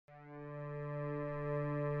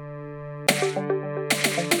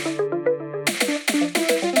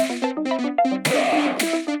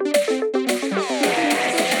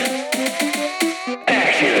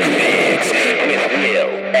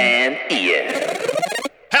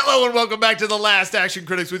Hello and welcome back to The Last Action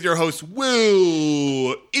Critics with your hosts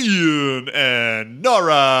Will, Ian, and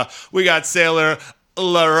Nora. We got Sailor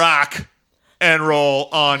LaRock and Roll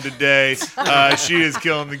on today. She is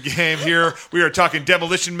killing the game here. We are talking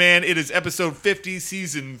Demolition Man. It is episode 50,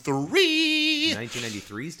 season 3.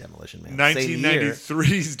 1993's Demolition Man.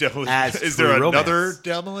 1993's Demolition Man. Is there another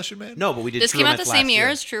Demolition Man? No, but we did This True came out Romance the same last year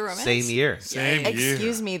as True Romance? Same year. Same year.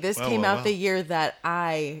 Excuse me, this came out the year that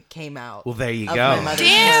I came out. Well, there you of go. my mother's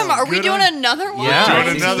Damn, womb. are we doing another one? Yeah.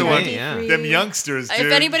 Doing another one. 1993. Them youngsters, dude.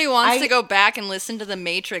 If anybody wants to go back and listen to the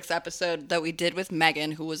Matrix episode that we did with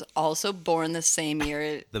Megan, who was also born the same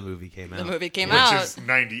year The movie came out. the movie came Which out. is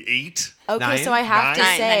 98. Okay, Nine? so I have to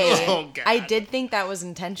Nine? say, Oh, God. I did think that was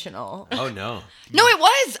intentional. Oh, no. No, it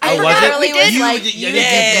was. I Oh, forgot. was it? We Really did. was like, did- you yeah, did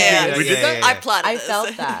yeah, this. We did that? I plotted I this.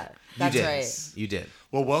 felt that. That's you did. right. You did.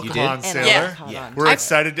 Well, welcome You did? on, And Sailor. Yeah. Hold Yeah. on. We're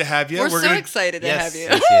excited to have you. We're so gonna, excited to Yes. have you.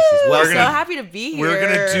 Yes. Well, I'm We're so gonna- happy to be here. We're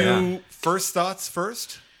going to do first thoughts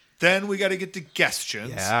first. Then we got to get to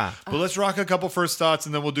guestions. Yeah. But let's rock a couple first thoughts,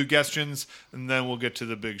 and then we'll do guestions, and then we'll get to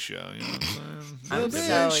the big show. You know what I'm I'm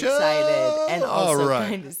saying? so excited and also All right.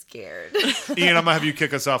 kind of scared. Ian, I'm going to have you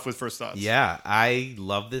kick us off with first thoughts. Yeah, I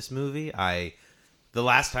love this movie. The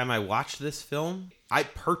last time I watched this film, I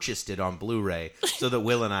purchased it on Blu-ray so that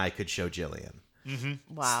Will and I could show Jillian.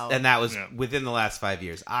 Wow. And that was Yeah. within the last 5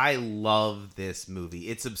 years. I love this movie.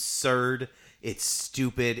 It's absurd. It's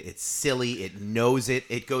stupid. It's silly. It knows it.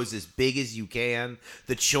 It goes as big as you can.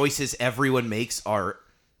 The choices everyone makes are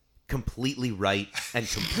completely right and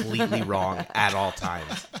completely wrong at all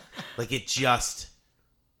times. Like it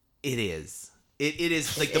is. It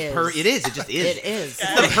is like It it is. It just is. It is.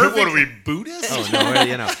 It's the perfect. What are we, Buddhists? Oh no,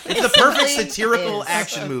 you know, it's the perfect simply satirical is.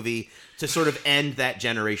 action movie to sort of end that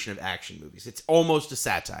generation of action movies. It's almost a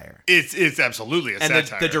satire. It's absolutely a And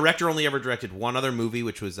satire. the director only ever directed one other movie,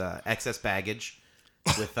 which was Excess Baggage.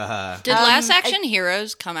 With Did Last Action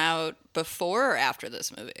Heroes come out before or after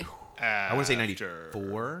this movie? I want to say After-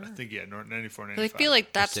 94. I think, 94, 95. I feel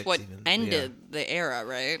like that's six what even. ended the era,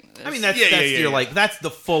 right? I mean, that's Yeah. you're like that's the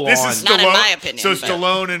full This on. is Not Stallone, in my opinion, So but-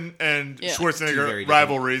 Stallone and Yeah. Two very Schwarzenegger different-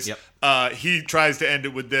 rivalries. Yep. He tries to end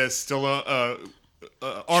it with this. Stallone,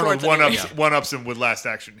 Arnold Schwarzenegger. one ups him with Last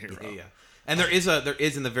Action Hero. Yeah. And there is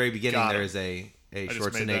in the very beginning Got there him. is a just made that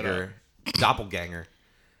Schwarzenegger doppelganger.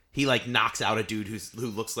 He like knocks out a dude who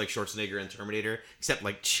looks like Schwarzenegger in Terminator, except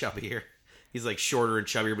like chubbier. He's like shorter and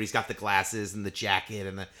chubbier, but he's got the glasses and the jacket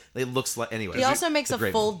and it looks like anyway. He also makes it's a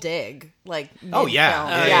great full movie. dig, like Oh mid-film.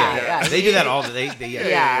 yeah. yeah. They do that all the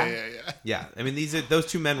Yeah. Yeah. I mean those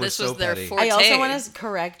two men were This so was their petty. forte. I also want to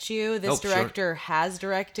correct you. This Oh, sure. director has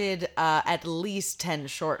directed at least 10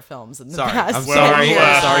 short films in the Sorry, past. I'm 10 sorry. years.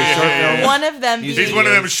 I'm sorry. Short film. One of them He's being, He's one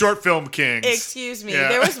of them short film kings. excuse me, Yeah.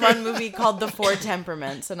 there was one movie called The Four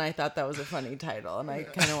Temperaments, and I thought that was a funny title, and I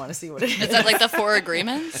kind of want to see what it is. Is that like the Four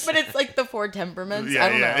Agreements? But it's like The Four Temperaments. Yeah, I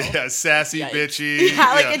don't know. yeah. Sassy, Yikes. bitchy.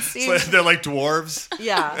 Yeah, like it seems- like they're like dwarves.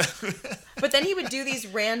 Yeah. But then he would do these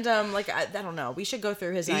random, like, I don't know. We should go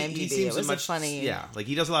through his IMDb. He It seems was a a funny. Yeah, like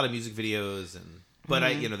he does a lot of music videos but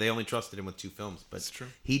they only trusted him with 2 films. But true.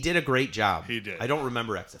 He did a great job. He did. I don't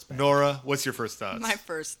remember Excess Baggage. Nora, what's your first thoughts? My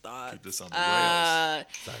first thought. Keep this on the rails.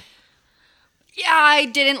 Sorry. Yeah, I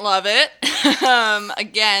didn't love it.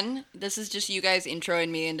 Again, this is just you guys introing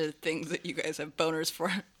me into things that you guys have boners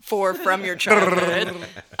for from your childhood.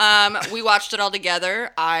 We watched it all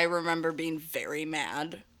together. I remember being very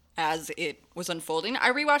mad as it was unfolding.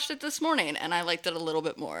 I rewatched it this morning, and I liked it a little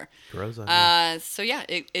bit more. Grows on you. So yeah,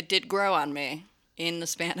 it did grow on me in the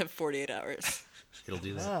span of 48 hours. It'll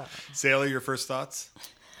do that. Sailor, your first thoughts?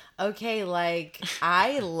 Okay, like,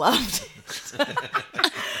 I loved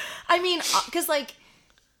it. I mean, because, like,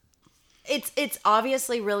 it's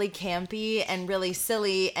obviously really campy and really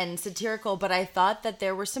silly and satirical, but I thought that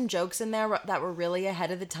there were some jokes in there that were really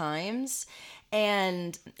ahead of the times.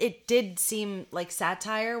 And it did seem like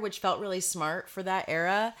satire, which felt really smart for that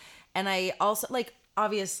era. And I also, like,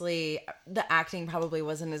 obviously, the acting probably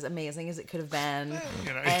wasn't as amazing as it could have been.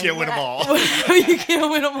 You know, you can't win them all. You can't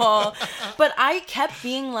win them all. But I kept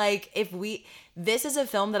being like, this is a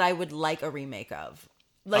film that I would like a remake of.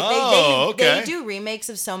 Like they do remakes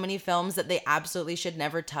of so many films that they absolutely should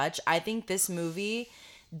never touch. I think this movie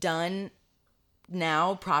done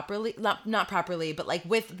now properly, not properly, but like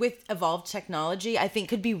with evolved technology, I think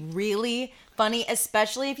could be really funny,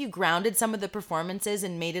 especially if you grounded some of the performances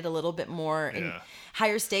and made it a little bit more in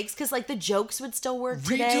higher stakes, because like the jokes would still work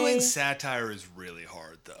today. Redoing satire is really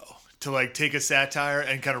hard, though. To like take a satire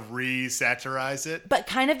and kind of re-satirize it. But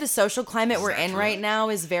kind of the social climate we're in right now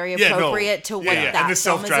is very Yeah, no. appropriate to what and the that film is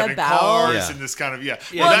self-driving about. cars and this kind of Yeah,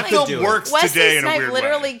 that you could do film it. works Wesley today in a Snipes weird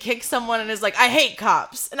literally way. kicks someone and is like, "I hate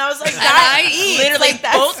cops," and I was like, And I "That literally like,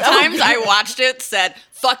 that's both so times good. I watched it said,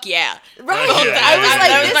 "Fuck yeah!" Right. Yeah, I was yeah, like,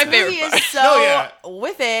 that was my this favorite movie part. is so No, yeah.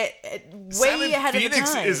 with it, way Simon ahead Phoenix of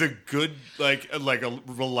the time. is a good, like a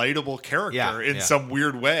relatable character in yeah. some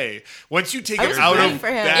weird way. Once you take I it was out rooting of for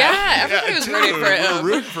him. that, Yeah, everybody was rooting for him. We're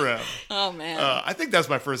rooting for him. Oh man. I think that's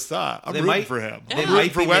my first thought. I'm They rooting might for him. They I'm rooting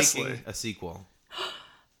might for be Wesley. making a sequel.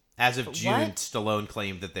 As of June, What? Stallone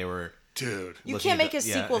claimed that they were. Dude, You looking can't at make a the-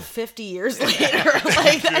 yeah. sequel 50 years later.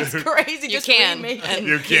 Like, that's crazy. You Just can, remake and it.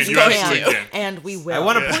 you can. You Go actually to. can. And we will. I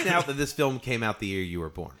want to point out that this film came out the year you were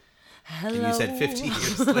born. Hello. And you said 50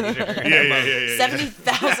 years later. Yeah.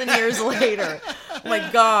 70,000 years later. Oh my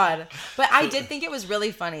God. But I did think it was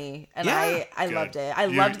really funny. And Yeah. I Good. loved it. I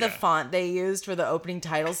You- loved the yeah. font they used for the opening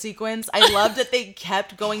title sequence. I loved that they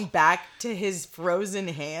kept going back to his frozen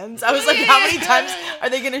hands. I was like, how many times are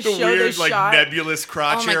they going to The show weird, this like shot? nebulous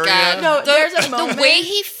crotch Oh my area. god! No, there's a the moment- way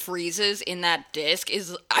he freezes in that disc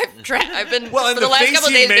is I've been Well, and for the the last face couple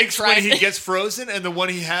of he days been makes when trying. he gets frozen, and the one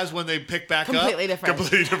he has when they pick back Completely up, different.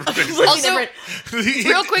 completely different faces. Also, different.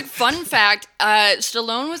 real quick fun fact: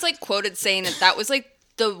 Stallone was like quoted saying that was like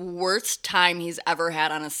the worst time he's ever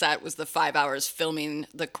had on a set was the 5 hours filming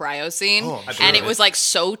the cryo scene, Oh, I'm and sure. it was like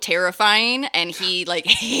so terrifying, and he like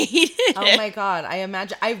hated it. Oh my God. I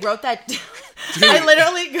imagine. I wrote that down. I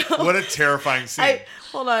literally go. What a terrifying scene.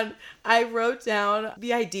 Hold on. I wrote down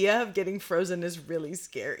the idea of getting frozen is really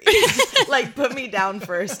scary. Like, put me down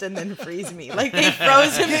first and then freeze me. Like, they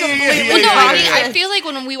froze him completely. Well, no, Yeah. I feel like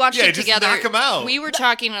when we watched Yeah, it just together, knock him out. we were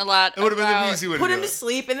talking a lot It would have been about. the easy way to Put do him to it.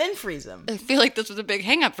 sleep and then freeze him. I feel like this was a big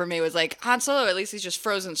hang up for me. Was like Han Solo, at least he's just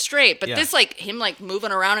frozen straight. But Yeah. this, like him, like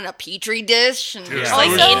moving around in a petri dish and Dude, just, it like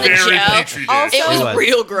was in the very gel. petri dish. Also, It was It was.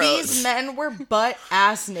 real gross. These men were butt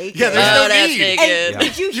ass naked. Yeah, there's no Oh, that's need. naked. And Yeah.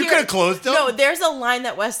 did you You hear? could've closed them. No, there's a line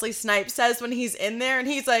that Wesley Snipes says when he's in there, and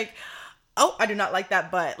he's like, "Oh, I do not like that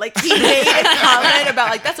butt." Like, he made a comment about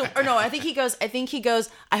like that's or no, I think he goes,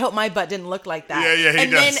 I hope my butt didn't look like that. Yeah, he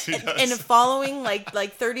and does, then he does. and following like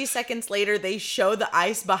 30 seconds later, they show the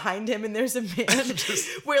ice behind him, and there's a man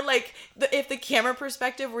where like if the camera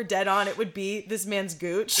perspective were dead on, it would be this man's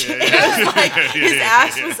gooch. Yeah, It was like his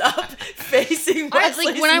ass yeah. was up facing I Wesley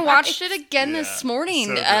was like when I Snipes. watched it again this Yeah, morning,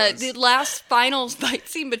 so gross. the last final fight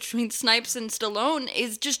scene between Snipes and Stallone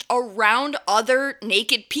is just around other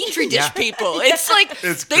naked petri dish Yeah. people. It's like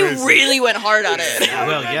It's they crazy. really went hard on it.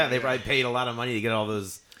 Well, yeah, they probably paid a lot of money to get all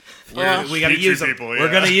those. Yeah. We got to Petri use them. people, We're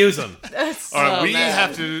yeah. going to use them. That's All right, Oh, we man.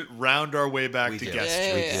 have to round our way back We to do. guest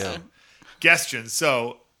Yeah, trivia. yeah. Questions.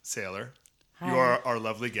 So, Sailor, you are our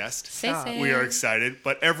lovely guest. Say. We are excited,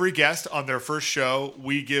 but every guest on their first show,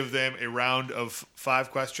 we give them a round of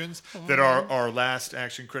 5 questions that are our last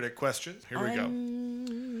Action Critic questions. Here we go.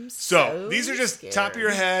 So these are just top of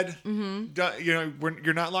your head. You know,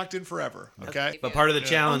 you're not locked in forever. Okay. But part of the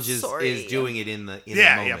challenge I'm is sorry. doing it in the moment.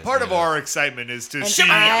 Yeah. Part of you know? our excitement is to And see in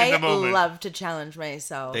the I moment. love to challenge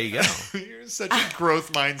myself. There you go. You're such a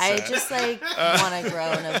growth mindset. I just like want to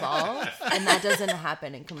grow and evolve, and that doesn't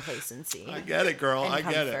happen in complacency I get it, girl. and I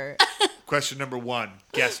get comfort. it. Question number 1.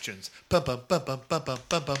 Questions. Bum, bum, bum, bum, bum, bum,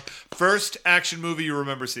 bum, bum. First action movie you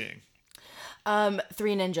remember seeing?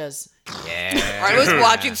 3 Ninjas. Yeah. I was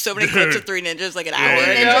watching so many clips of Three Ninjas like an hour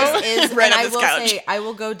Yeah, ago. Ninjas is, Right and on I this will couch. say, I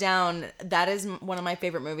will go down. That is one of my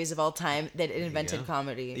favorite movies of all time. That it invented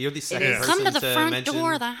comedy. You're the second is. person Come to the front mention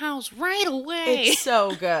door of the house right away. It's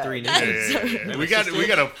so good. Three Yeah, Ninjas. yeah. We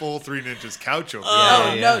got a full Three Ninjas couch over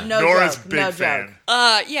Yeah, here. yeah. No Nora's joke. big No fan.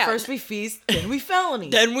 joke. Yeah. First we feast, then we felony.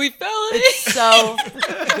 then we fell in. It's so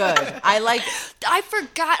good. I like I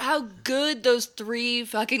forgot how good those 3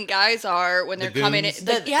 fucking guys are when they're coming in.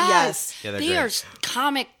 goons? Yes. Yes. Yeah, they're they great. are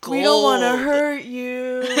comic gold. we don't want to hurt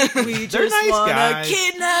you. We They're just nice want to guys.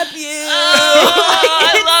 kidnap you.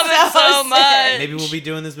 I love it so much. Maybe we'll be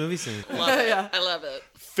doing this movie soon. Yeah. I love it.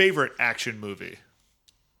 Favorite action movie?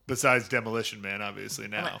 Besides Demolition Man, obviously,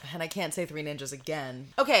 now. And I can't say 3 Ninjas again.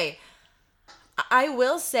 Okay. I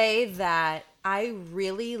will say that I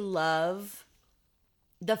really love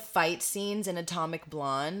the fight scenes in Atomic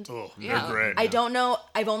Blonde. Oh, Yeah. they're great. I don't know.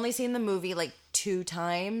 I've only seen the movie like 2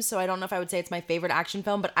 times, so I don't know if I would say it's my favorite action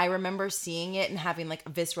film, but I remember seeing it and having like a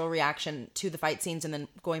visceral reaction to the fight scenes and then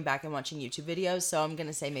going back and watching YouTube videos, so I'm going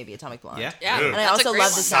to say maybe Atomic Blonde. Yeah. Yeah. Dude. And I that's a also great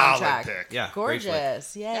love the one. Solid soundtrack. pick. Yeah. great flick.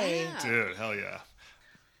 Gorgeous. Yay. Yeah. Dude, hell yeah.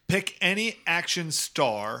 pick any action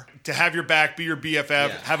star to have your back, be your BFF,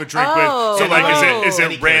 Yeah. have a drink Oh, with. So, like, oh. is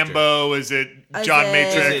Any it Rambo? Is it John it-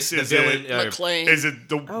 Matrix? Is it the villain? McClane. Is it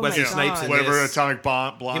the Oh Wesley my Snipes God. in whatever this. atomic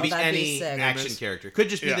bomb? Could be that'd be any sick. action character. Could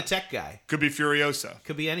just be Yeah. the tech guy. Could be Furiosa.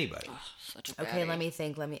 Could be anybody. Such a Okay, baddie. let me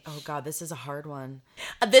think. Oh God, this is a hard one.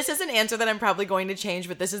 This is an answer that I'm probably going to change,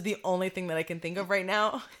 but this is the only thing that I can think of right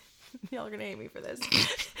now. Y'all are gonna hate me for this.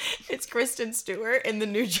 It's Kristen Stewart in the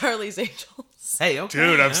new Charlie's Angels. Hey, okay.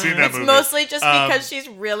 Dude, I've seen that It's movie. mostly just because she's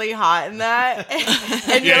really hot in that.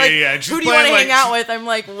 And you're Yeah, like, yeah, and she's who do you want to playing, hang like, out with? I'm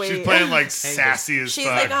like, wait. She's playing like sassy as She's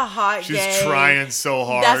fuck. like a hot She's gay. trying so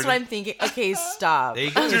hard. That's what I'm thinking. Okay, stop. There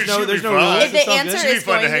you go. Dude, There's no, she'd there's be no fun. rules. If the It's all answer good. She'd be is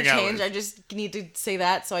fun to going to hang out change, with. I just need to say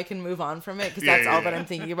that so I can move on from it because Yeah, that's yeah, all that yeah. I'm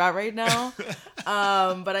thinking about right now.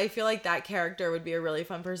 But I feel like that character would be a really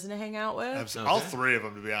fun person to hang out with. All three of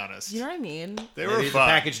them, to be honest. You know what I mean? They Maybe were it's a fun.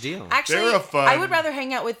 package deal. Actually, were fun. I would rather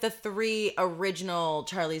hang out with the 3 original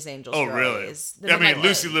Charlie's Angels. Oh, really? girlies I than mean, the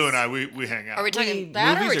Lucy ones. Liu and I, we hang out. Are we talking We-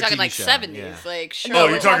 that, or are we movies or talking TV like show? 70s? Yeah. Like, sure. No,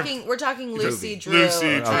 you're talking- we're talking Lucy, Movie. Drew. Lucy,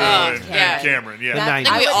 Drew, Oh, and yeah. Cameron. Yeah. The 90s. I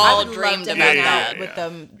think we would- all would love dreamed to about hang that. out with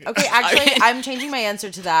them. Okay, actually, I'm changing my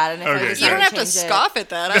answer to that, and if I Okay. decide You don't have to change it- scoff at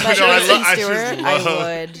that. But I'm sure I it's lo- Kristen I just Stewart, love-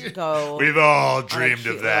 I would go. We've all on a dreamed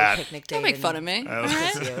cute of little that. picnic Don't date make fun of and me. Oh. All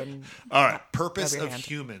right? kiss you and- All right. Purpose Rub your of hand.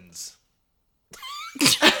 humans.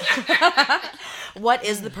 What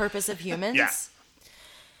is the purpose of humans? Yeah.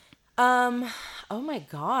 Oh my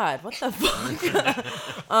God, what the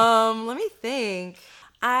fuck? Let me think.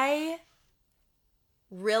 I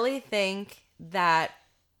really think that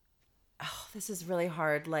this is really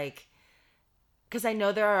hard, like, because I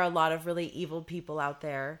know there are a lot of really evil people out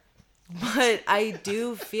there, but I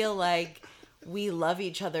do feel like we love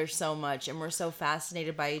each other so much and we're so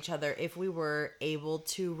fascinated by each other. If we were able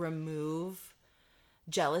to remove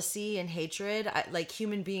jealousy and hatred, like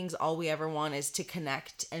human beings, all we ever want is to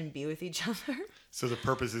connect and be with each other. So the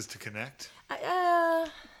purpose is to connect.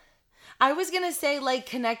 I was gonna say, like,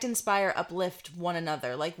 connect, inspire, uplift one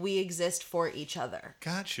another. Like, we exist for each other.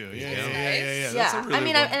 Got you. Yeah, Nice. That's Yeah, a really I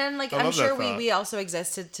mean, one. and like, I I'm love sure that we, thought. we also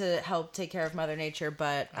existed to help take care of Mother Nature,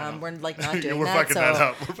 but we're like not doing We're that. fucking so that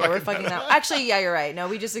up. we're fucking that. Actually, yeah, you're right. No,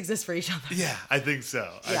 we just exist for each other. Yeah, I think so.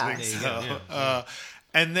 Yeah. I think There you so. go, yeah.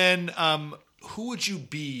 And then, who would you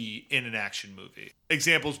be in an action movie?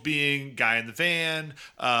 Examples being guy in the van.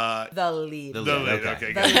 The lead. The The lead, lead. okay. Okay,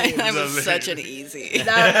 The got it. lead. That The was lead. such an easy.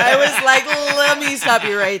 That, I was like, let me stop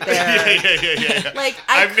you right there. Yeah. Like,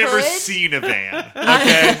 I've never could- seen a van.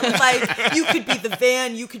 Okay. Like, you could be the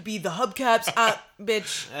van, you could be the hubcaps.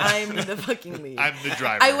 Bitch, I'm the fucking lead. I'm the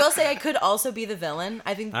driver. I will say I could also be the villain.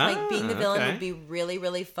 I think like being the villain okay. would be really,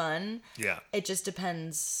 really fun. Yeah. It just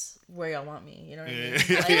depends where y'all want me. You know what I mean?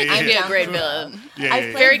 Yeah. Like, Yeah, yeah, I'd be down a great for- villain. Yeah, I've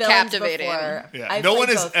yeah, played Very villains captivating. before. yeah. I've No one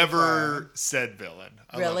played has both ever before. said villain.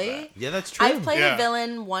 I love Really? that. Yeah, that's true. I've played Yeah. a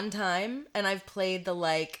villain one time, and I've played the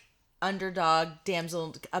like underdog,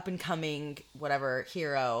 damsel, up and coming, whatever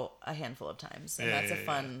hero a handful of times, and Yeah, that's a yeah,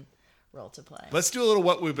 fun role to play. Let's do a little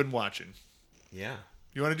what we've been watching. Yeah.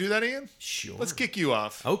 You want to do that, Ian? Sure. Let's kick you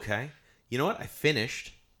off. Okay. You know what? I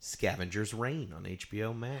finished Scavenger's Reign on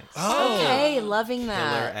HBO Max. Oh. Okay, loving Killer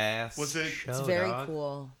that. ass. Was it- show, It's very dog.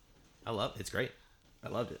 cool. I love it. It's great. I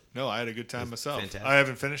loved it. No, I had a good time myself. fantastic. I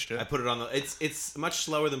haven't finished it. I put it on the. It's much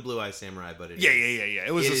slower than Blue Eye Samurai, but it Yeah. is.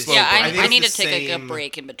 It was It a is- slow Yeah, burn. I think I it's need the to take a same- good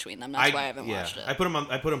break in between them. That's why I haven't watched it. I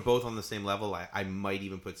put them both on the same level. I might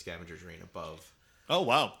even put Scavenger's Reign above Oh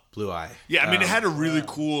wow. Blue Eye. Yeah, I mean, it had a really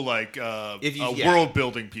cool like if you- yeah. world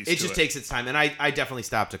building piece. It to just takes its time, and I definitely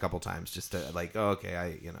stopped a couple times just to like, oh, okay,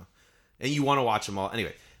 and you want to watch them all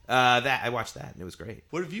anyway. That I watched that and it was great.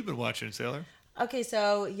 What have you been watching, Sailor? Okay,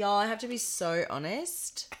 so y'all, I have to be so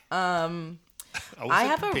honest. I I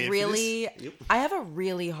have a prepared for really, Yep. I have a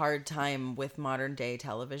really hard time with modern day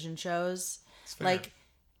television shows. fair.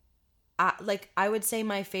 I would say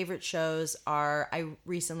my favorite shows are. I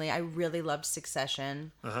really loved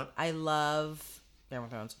Succession. Uh-huh. I love Game of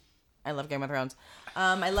Thrones. I love Game of Thrones.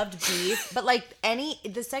 I loved Beef, but like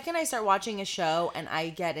the second I start watching a show and I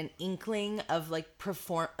get an inkling of like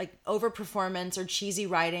over performance or cheesy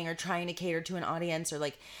writing or trying to cater to an audience or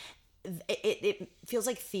like it feels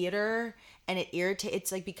like theater and it irritates.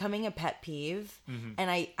 It's like becoming a pet peeve. Mm-hmm.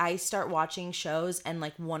 And I start watching shows and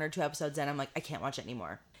like 1 or 2 episodes in, I'm like, I can't watch it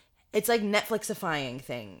anymore. It's like Netflixifying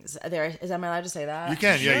things. Am I allowed to say that? You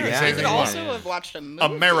can, yeah, you can Yeah. say You could anything you want. also have watched a movie.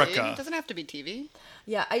 America. It doesn't have to be TV.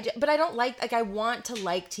 Yeah, but I don't like I want to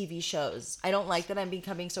like TV shows. I don't like that I'm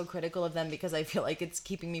becoming so critical of them because I feel like it's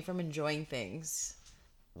keeping me from enjoying things.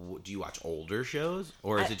 Do you watch older shows,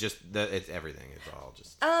 or is it just it's everything? It's all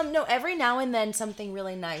just No, every now and then something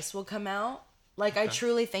really nice will come out. Like, I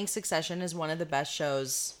truly think Succession is one of the best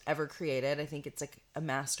shows ever created. I think it's like a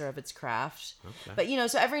master of its craft. Okay. But, you know,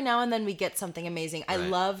 so every now and then we get something amazing. I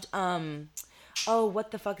loved,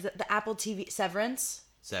 what the fuck is it? The Apple TV, Severance.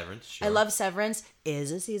 Severance, sure. I love Severance.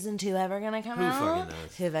 Is a season 2 ever gonna come out? Who fucking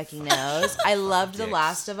knows? Who fucking knows? I loved The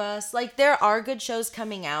Last of Us. Like, there are good shows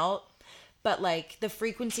coming out, but like the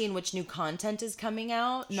frequency in which new content is coming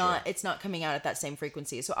out, it's not coming out at that same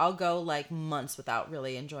frequency. So I'll go like months without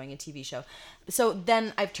really enjoying a TV show. So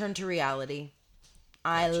then I've turned to reality.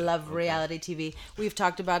 I love reality TV. We've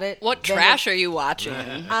talked about it. What trash are you watching?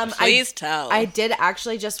 Please tell. I did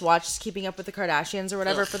actually just watch Keeping Up with the Kardashians or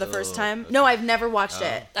whatever for the first time. No, I've never watched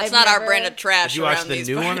it. That's not our brand of trash. Did you watch around the these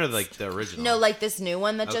new parts. one or like the original? No, like this new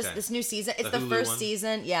one this new season. It's the Hulu first one?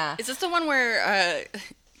 season. Yeah. Is this the one where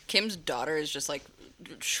Kim's daughter is just like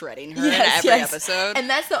shredding her in every episode? And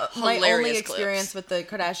that's my only Hilarious experience with the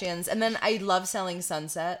Kardashians. And then I love Selling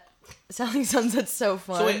Sunset. Selling Sunset's so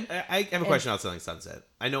fun. So wait, I have a question about Selling Sunset.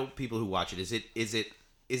 I know people who watch it. Is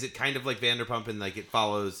it kind of like Vanderpump and like it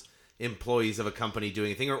follows employees of a company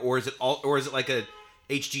doing a thing, or is it like a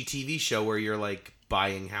HGTV show where you're like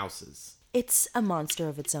buying houses? It's a monster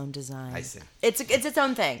of its own design. I see. It's its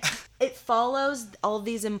own thing. It follows all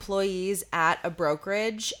these employees at a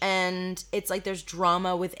brokerage, and it's like there's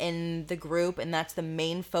drama within the group, and that's the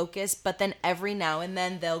main focus. But then every now and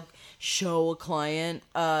then they'll show a client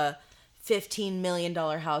a $15 million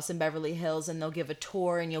house in Beverly Hills, and they'll give a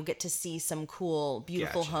tour, and you'll get to see some cool,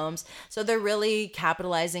 beautiful homes. So they're really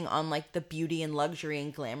capitalizing on like the beauty and luxury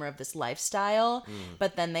and glamour of this lifestyle.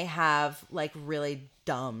 But then they have like really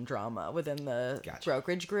dumb drama within the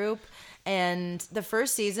brokerage group. And the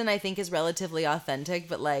first season I think is relatively authentic,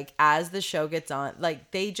 but like as the show gets on,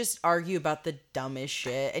 like they just argue about the dumbest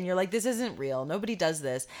shit, and you're like, this isn't real, nobody does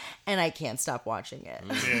this, and I can't stop watching it.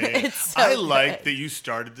 It's so I good. like that you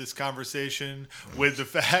started this conversation with the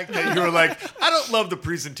fact that you were like, I don't love the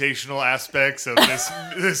presentational aspects of this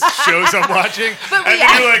shows I'm watching, and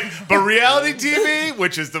then you're like, but reality TV,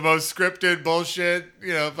 which is the most scripted bullshit,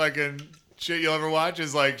 you know, fucking shit you'll ever watch,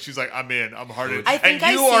 is like, she's like, I'm in, I'm hard in. I think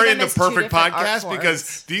and you I see are them in the as two perfect different art podcast forms.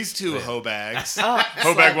 because these two hoe bags,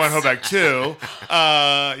 hoe bag one, hoe bag two,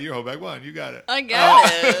 you're hoe bag one, you got it. I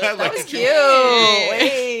got it. That was cute.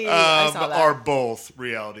 Wait, I saw that. Are both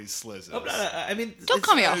reality slizzes. I mean, Don't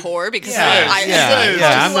call me a whore because Yeah,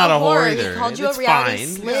 yeah, I'm not a whore He either. called you a It's reality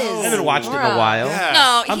fine. sliz. I haven't watched it in a while. Yeah.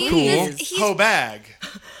 No, I'm cool. he's Hoe bag.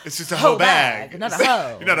 It's just a Hoe hoe bag. not a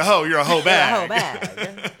hoe. You're not a hoe, you're a hoe You're a bag. hoe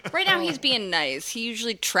bag. right now he's being nice. He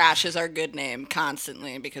usually trashes our good name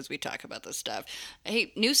constantly because we talk about this stuff.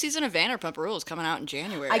 Hey, new season of Vanderpump Rules coming out in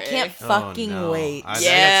January. I can't fucking wait. I got so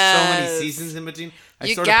Yes. many seasons in between. I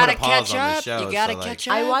You sort of gotta put a pause catch on the up. show, You gotta so, like, catch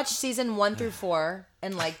up. I watched season 1 through 4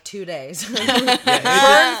 in like 2 days.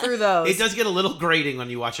 Burn through those. It does get a little grating when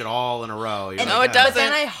you watch it all in a row. You're No, like, it doesn't. But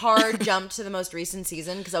then I hard jumped to the most recent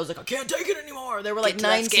season because I was like, I can't take it anymore. There were like Get to that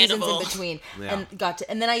 9 seasons in scandal. between, Yeah.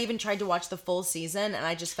 and then I even tried to watch the full season, and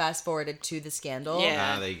I just fast forwarded to the scandal.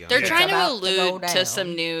 Yeah, there you go. They're It's trying to about to go allude to down.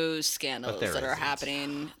 some new scandals there that are isn't.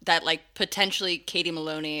 happening. That like potentially Katie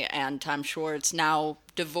Maloney and Tom Schwartz, now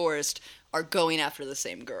divorced, are going after the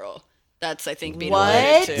same girl. That's I think being What?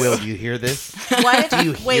 alluded to. Will, do you hear this? What if?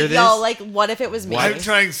 you hear wait, this? y'all. Like, what if it was me? I'm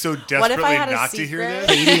trying so What if desperately I had a not to hear secret?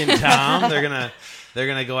 this. Katie and Tom, they're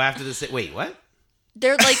gonna go after this. Wait, what?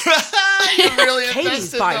 They're like You're really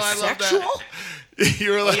Katie's invested, though. I love that. bisexual.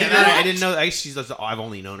 You were like, Yeah, no, I didn't know. She's like, oh, I've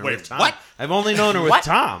only known her Wait, with Tom. what? I've only known her with What?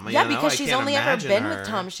 Tom. Yeah, you know? because I she's can't only ever imagine been her. with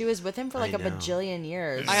Tom. She was with him for like I a know. bajillion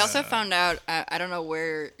years. I also found out I don't know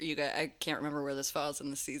where you guys I can't remember where this falls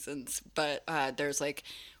in the seasons, but there's like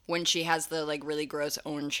when she has the like really gross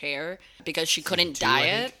orange hair because she couldn't two, I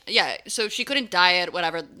diet. Yeah, so she couldn't diet,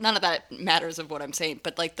 whatever. None of that matters of what I'm saying.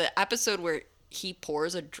 But like the episode where he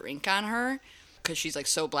pours a drink on her because she's like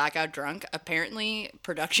so blackout drunk. Apparently,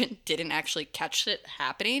 production didn't actually catch it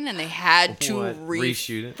happening, and they had to What?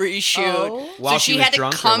 Reshoot it? Reshoot. Oh. While she was had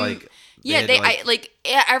drunk, to come. or like Yeah, had they to,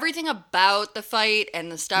 everything about the fight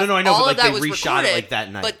and the stuff. No, I know, all but, of like, that they was reshot it, recorded, like,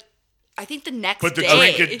 that night. But I think the next but the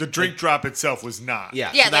day, drink drop itself was not.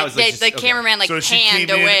 yeah, yeah, so that like was, like, just- the okay. cameraman like So she panned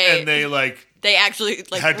came away. in and they like they actually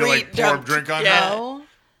like had to like pour dumped- drink on yeah. her. Oh.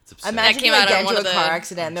 It's upsetting. Imagine That you came like, out get on one into a of car the-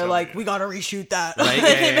 accident and they're I'm like, telling we gotta reshoot that. Right? Yeah,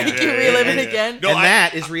 They yeah, make yeah, you yeah, relive yeah, it yeah. again. No, And I-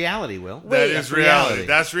 that is reality, Will. That Wait, is that's reality. reality.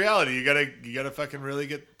 That's reality. You gotta fucking really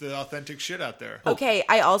get the authentic shit out there. Okay,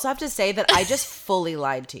 I also have to say that I just fully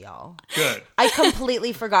lied to y'all. Good. I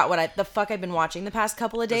completely forgot what the fuck I've been watching the past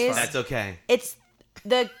couple of days. That's okay. It's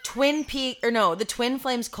the the Twin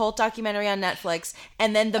Flames cult documentary on Netflix,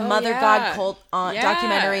 and then the Mother yeah. God cult Yeah.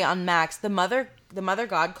 documentary on Max. The Mother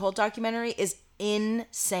God cult documentary is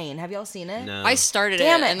insane. Have y'all seen it? No. I started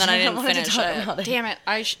Damn it, it. and then I I didn't wanted to finish talk it. about it. Damn it!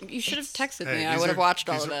 You should have texted me. Hey, I these would have are- watched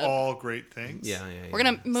all these of are it. all great things. Yeah. We're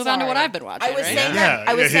gonna move on to what Sorry. I've been watching. I was right? saying Yeah. that.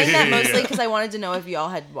 I was saying that Yeah. mostly because I wanted to know if y'all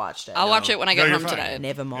had watched it. I'll watch it when I No, get you're home fine. tonight.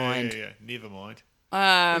 Never mind. Yeah. Never mind.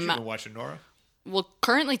 What you been watching, Nora? Well,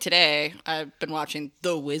 currently today, I've been watching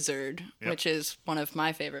The Wizard, Yep. which is one of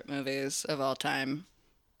my favorite movies of all time.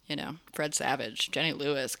 You know, Fred Savage, Jenny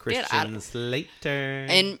Lewis, get out Christian Slater.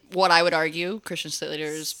 in what I would argue Christian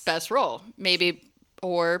Slater's best role, maybe,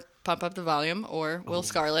 or Pump Up the Volume, or Will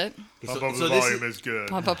Scarlet. Pump Up so the this Volume is good.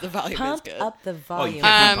 Pump Up the Volume Pump is good. up the volume. you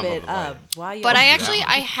can't Pump pump it up the volume. up. Why you But I do actually, that?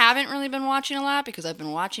 I haven't really been watching a lot because I've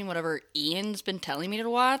been watching whatever Ian's been telling me to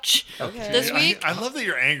watch this week. I love that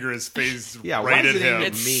your anger is phased Yeah, why right is at it him. aimed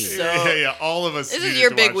at me? so- Yeah. All of us. This is needed your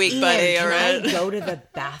to big watch week, this. buddy. Ian, All can right. I go to the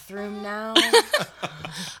bathroom now?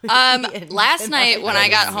 Last night when I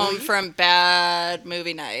got Honestly. home from bad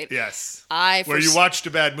movie night, Yes. I Where you watched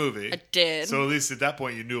a bad movie. I did. So at least at that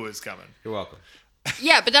point you knew it was coming. You're welcome.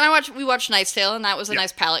 Yeah, but then we watched Knight's Tale, and that was a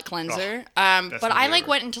nice palate cleanser. But movie I ever.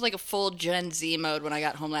 went into like a full Gen Z mode when I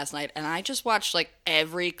got home last night, and I just watched like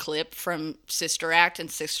every clip from Sister Act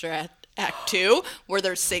and Sister Act 2 where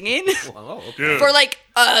they're singing Oh, okay. Dude. for like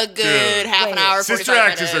a good half an Wait. hour, Sister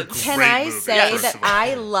 45 Act is a minutes. Can Great I movie, say first that of all.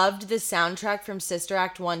 I loved the soundtrack from Sister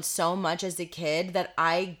Act 1 so much as a kid that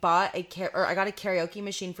I bought I got a karaoke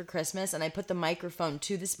machine for Christmas and I put the microphone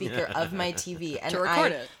to the speaker of my TV and To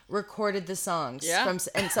record I it. recorded the songs Yeah.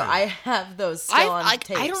 and so I have those still on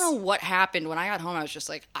tapes. I don't know what happened when I got home. I was just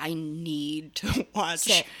like, I need to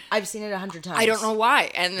watch. I've seen it 100 times. I don't know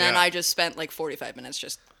why. And then Yeah. I just spent like 45 minutes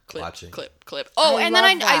just clip, Watching. clip. Oh, I and then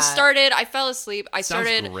love I fell asleep. I Sounds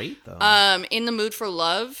started great though. In the Mood for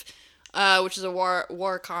Love, which is a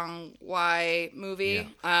War Kong Wai movie.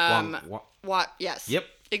 What? Yes. Yep.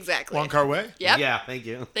 Exactly. Wong Kar Wai? Yep. Yeah, thank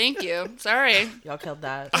you. Thank you. Sorry. Y'all killed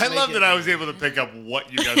that. I love that I was able to pick up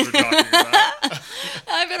what you guys were talking about.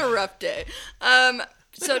 I've had a rough day.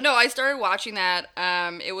 So no, I started watching that.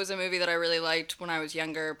 It was a movie that I really liked when I was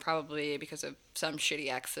younger, probably because of some shitty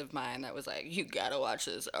ex of mine that was like, "You gotta watch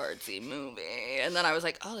this artsy movie," and then I was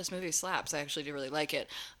like, "Oh, this movie slaps." I actually do really like it,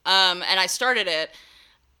 and I started it,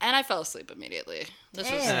 and I fell asleep immediately.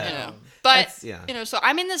 This was, Damn. but yeah. so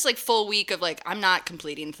I'm in this like full week of like I'm not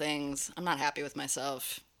completing things. I'm not happy with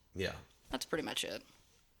myself. Yeah. That's pretty much it.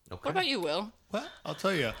 Okay. What about you, Will? Well, I'll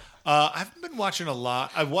tell you. I've been watching a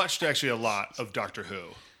lot. I've watched actually a lot of Doctor Who.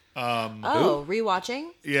 Rewatching?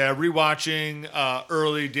 Yeah, rewatching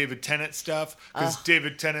early David Tennant stuff because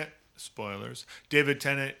David Tennant. Spoilers. David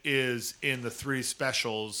Tennant is in the 3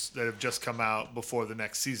 specials that have just come out before the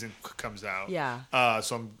next season comes out. Yeah.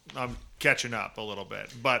 So I'm catching up a little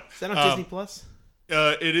bit, but Is that on Disney Plus?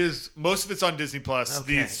 it is. Most of it's on Disney Plus.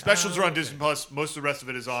 Okay. The specials are on Disney Plus. Most of the rest of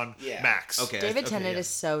it is on Max. Okay. David okay, Tennant yeah. is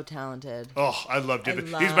so talented. Oh, I love David.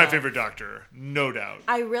 He's my love- favorite Doctor, no doubt.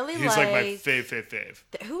 I really He's like my like- fave.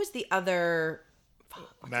 Who was the other?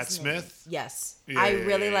 Matt Smith. Yes. Yeah, I yeah,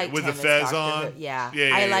 really yeah. liked with him the fez as Doctor on. Who. Yeah.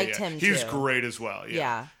 I liked him too. He was great as well.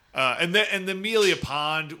 Yeah. And the Amelia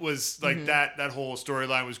Pond was like Mm-hmm. that whole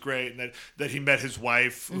storyline was great, and that he met his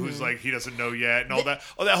wife who's Mm-hmm. like he doesn't know yet, and all that.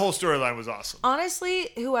 Oh, that whole storyline was awesome. Honestly,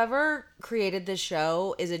 whoever created this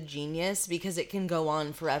show is a genius because it can go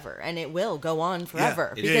on forever, and it will go on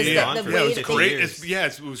forever. It Because is the on way for Yeah, it was that great.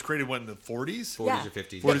 years. It was created when in the 40s, 40s Yeah. or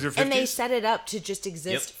 50s. 40s or 50s, and they set it up to just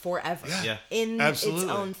exist Yep. forever Yeah. in Absolutely.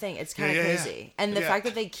 its own thing. It's kind of Yeah. crazy, and the Yeah. fact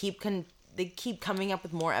that they keep coming up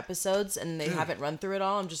with more episodes and they haven't run through it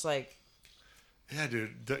all. I'm just like, Yeah,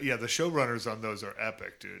 dude. The showrunners on those are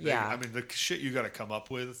epic, dude. Yeah. I mean, the shit you got to come up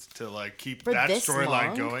with to like keep For that this storyline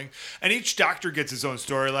long? going. And each Doctor gets his own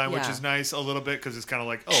storyline, which Yeah. is nice a little bit because it's kind of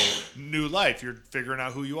like, oh, new life. You're figuring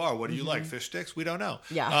out who you are. What do you like? Fish sticks? We don't know.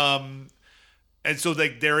 Mm-hmm. Yeah. And so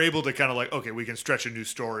they're able to kind of like, okay, we can stretch a new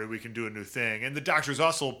story, we can do a new thing, and the Doctor's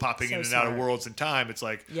also popping So in and out of smart. worlds and time. It's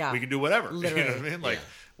like, Yeah. we can do whatever. Literally. You know what I mean? Like,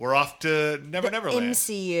 we're off to Never Neverland.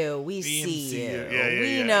 MCU, we The see MCU. you. Yeah,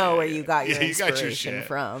 we yeah, know yeah, where yeah. you got your Yeah, you got your inspiration shit.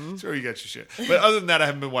 from. That's where you got your shit. But other than that, I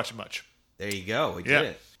haven't been watching much. There you go. We did Yeah.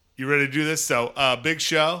 it. You ready to do this? So, big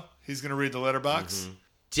show. He's going to read the letterbox.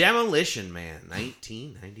 Demolition Man,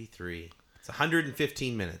 1993. It's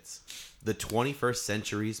 115 minutes. The 21st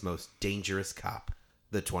century's most dangerous cop.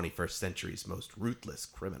 The 21st century's most ruthless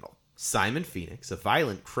criminal. Simon Phoenix, a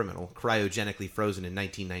violent criminal cryogenically frozen in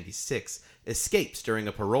 1996, escapes during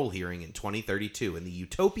a parole hearing in 2032 in the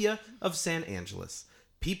utopia of San Angeles.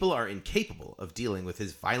 People are incapable of dealing with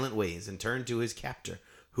his violent ways and turn to his captor,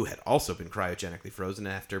 who had also been cryogenically frozen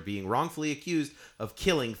after being wrongfully accused of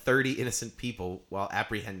killing 30 innocent people while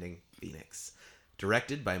apprehending Phoenix.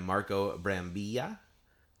 Directed by Marco Brambilla.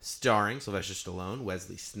 Starring Sylvester Stallone,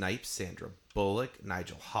 Wesley Snipes, Sandra Bullock,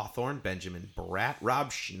 Nigel Hawthorne, Benjamin Bratt,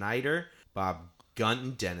 Rob Schneider, Bob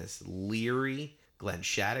Gunton, Dennis Leary, Glenn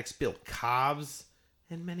Shaddix, Bill Cobbs,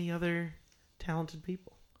 and many other talented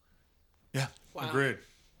people. Yeah, agreed.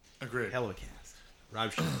 Hell of a cast.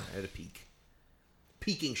 Rob Schneider at a peak.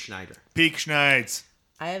 Peaking Schneider. Peak Schneids.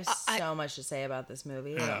 I have so much to say about this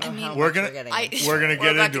movie. I don't know how we're much gonna we're getting I- into. we're gonna We're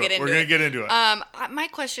get about into to it. get We're into gonna it. get into it. My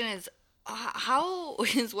question is, how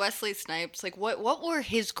is Wesley Snipes like? What were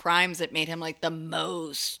his crimes that made him like the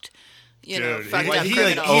most, Dude, fucked he- up he,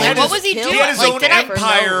 criminal? he had what his- was he he doing? He had his Like, own did I-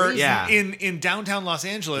 empire reason. Yeah. in downtown Los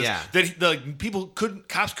Angeles Yeah. that the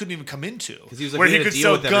cops couldn't even come into. 'Cause he was like, where we he had to could deal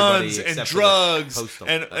sell with everybody guns and except for the drugs postal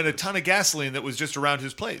and a workers. ton of gasoline that was just around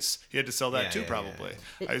his place. He had to sell that Yeah, too, yeah, probably.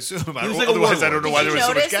 yeah. I assume. was like a Otherwise, I warlord. don't know why Did there you was so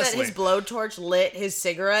much notice that gasoline. his blowtorch lit his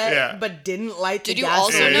cigarette, Yeah. but didn't light the Did you gas?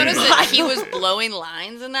 also Yeah, yeah, notice yeah. that he was blowing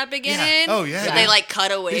lines in that beginning? Oh, yeah, Did yeah. they like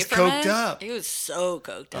cut away He's from coked it? up. He was so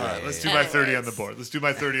coked up. All right, let's do my 30 on the Anyways. board. Let's do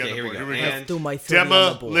my 30 on Okay, the board. here Here we we go. go. And Do my 30 on the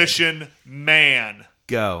board. Demolition Man.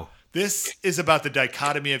 Go. This is about the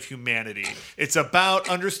dichotomy of humanity. It's about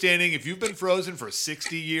understanding if you've been frozen for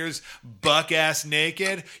 60 years, buck ass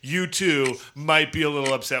naked, you too might be a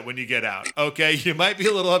little upset when you get out. Okay? You might be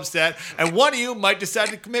a little upset. And one of you might decide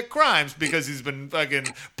to commit crimes because he's been fucking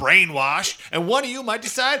brainwashed. And one of you might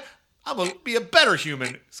decide, I'm going to be a better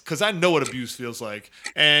human because I know what abuse feels like.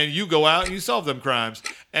 And you go out and you solve them crimes.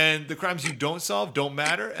 And the crimes you don't solve don't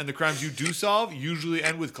matter. And the crimes you do solve usually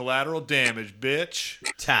end with collateral damage, bitch.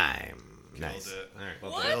 Time. Nice. it. All right.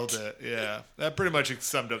 Well What? done. Nailed it. Yeah. That pretty much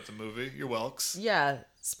summed up the movie. You're welks. Yeah,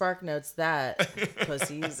 Spark notes that,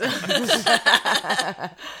 pussies.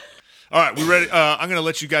 All right, we ready? I'm going to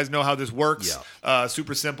let you guys know how this works.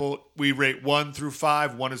 Super simple. We rate 1 through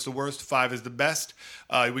 5. 1 is the worst. 5 is the best.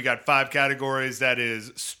 We got 5 categories. That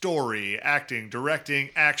is story, acting, directing,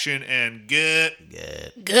 action, and good.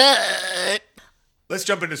 Good. Let's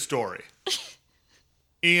jump into story.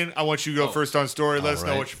 Ian, I want you to go first on story. Let us know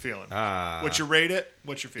right. what you're feeling. What's your rate it?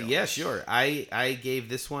 What's your feeling? Yeah, sure. I gave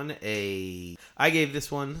this one a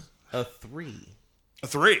 3. A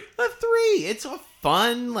 3. A 3. It's a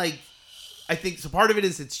fun, like, I think so. Part of it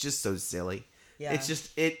is it's just so silly. Yeah. It's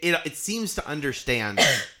just it seems to understand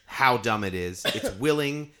how dumb it is. It's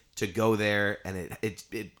willing to go there, and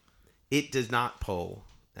it does not pull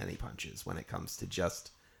any punches when it comes to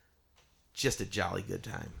just a jolly good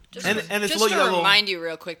time. Just, and it's just to remind you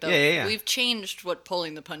real quick, though, Yeah. we've changed what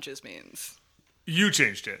pulling the punches means. You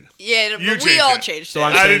changed it. Yeah, You but we changed all it. changed So it.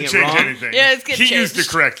 I'm I saying didn't it change wrong? anything. Yeah, it's good He used it changed.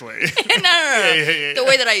 correctly. no. Yeah. The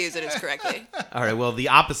way that I use it is correctly. All right. Well, the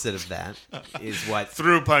opposite of that is what.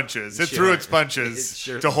 Threw punches. It Sure. threw its punches It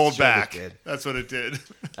sure- to hold sure it back. did. That's what it did.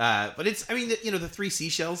 But it's. I mean, the 3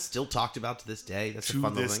 seashells still talked about to this day. That's a To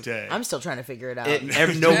fun little this thing. day. I'm still trying to figure it out. Nobody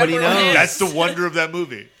Everyone knows. is. That's the wonder of that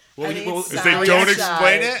movie. Well, I think well, it's Is they Side don't by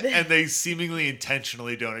explain side. it, and they seemingly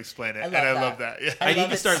intentionally don't explain it. I And love I that. love that. Yeah. I I need love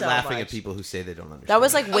to it start so laughing much. at people who say they don't understand. That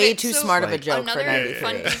was like way Okay, too so smart of a like, joke for Another 93.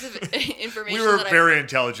 fun piece of information We were that very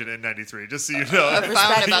intelligent in 93, just so you know. I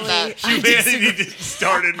found about that. Humanity didn't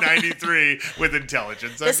start in 93 with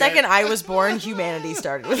intelligence. The okay? second I was born, humanity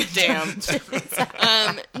started with Damn.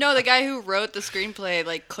 No, the guy who wrote the screenplay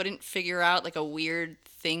like couldn't figure out like a weird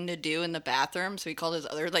thing to do in the bathroom, so he called his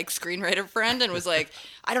other like screenwriter friend and was like,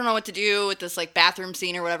 I don't know what to do with this like bathroom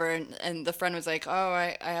scene or whatever, and the friend was like, oh,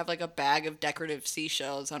 I have like a bag of decorative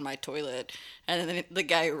seashells on my toilet, and then the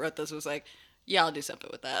guy who wrote this was like, yeah, I'll do something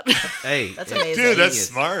with that. Hey, That's hey, amazing. Dude, that's genius.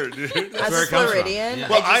 smart, dude. As where a it comes from. Floridian, Yeah.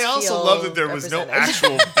 Well, I just also feel love that there was no represented.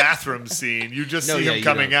 actual bathroom scene. You just No, see yeah, him you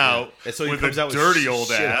coming don't, yeah. out And so he with comes a out with dirty old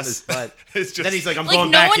shit on ass. his butt. It's just Then he's like, I'm Like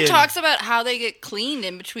going no back one in. talks about how they get cleaned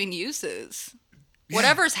in between uses.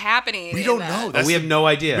 Whatever's happening. we in don't that. know. Oh, That's we have no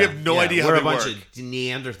idea. we have no idea how We're they a bunch work. of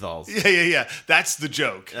Neanderthals. Yeah. That's the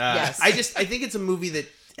joke. Yes. I think it's a movie that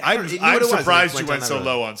I'm you know what it was? surprised you It went down so that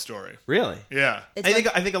low road. on story. Really? Yeah. It's I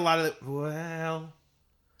like- think a lot of the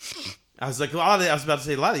I was like I was about to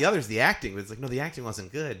say a lot of the others, the acting, but it's like no, the acting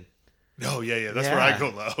wasn't good. No, yeah. That's Yeah. where I go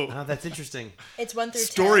low. Oh, that's interesting. It's 1 through 10.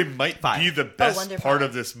 Story might 5. be the 1 best through part 5.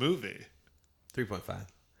 of this movie. 3.5.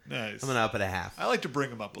 Nice. I'm gonna up at a half. I like to bring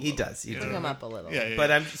him up a little. He does. You you do. Bring know? him up a little. Yeah. But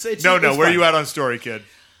I'm so it's No. it's Where fun. are you at on story, kid?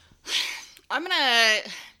 I'm gonna,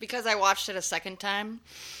 because I watched it a second time,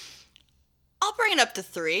 I'll bring it up to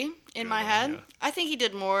 3 in my head. yeah. I think he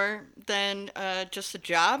did more than just a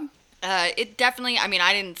job. It definitely, I mean,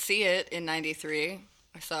 I didn't see it in 93.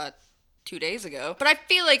 I saw it 2 days ago. But I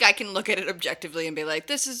feel like I can look at it objectively and be like,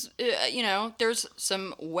 this is, there's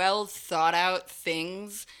some well thought out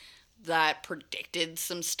things that predicted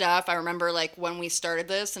some stuff. I remember like when we started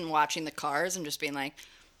this and watching the cars and just being like,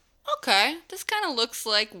 okay, this kind of looks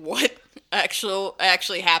like what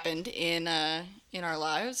actually happened in our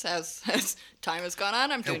lives as time has gone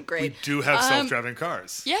on. I'm doing great. We do have self-driving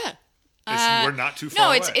cars. Yeah. We're not too far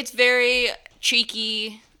No, away. it's very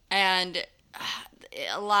cheeky and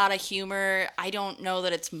a lot of humor. I don't know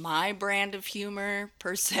that it's my brand of humor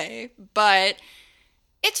per se, but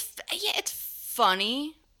it's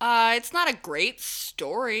funny. It's not a great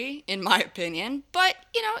story in my opinion, but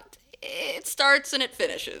it starts and it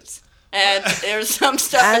finishes. And there's some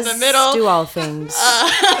stuff in the middle. do all things.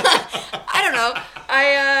 I don't know.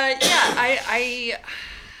 I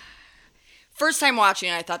first time watching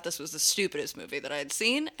it, I thought this was the stupidest movie that I had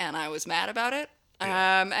seen, and I was mad about it.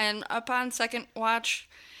 And upon second watch,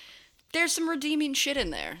 there's some redeeming shit in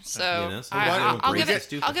there. So I'll give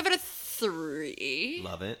it a 3.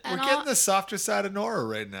 Love it. We're getting the softer side of Nora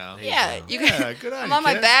right now. Yeah, Good on I'm you, on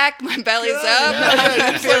my kid. back, my belly's up. Yeah,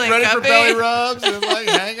 I'm you're feeling ready for comfy. belly rubs and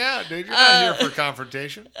hang out, dude. You're not here for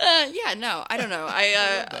confrontation. No, I don't know.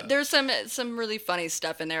 There's some really funny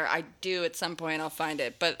stuff in there. I do at some point I'll find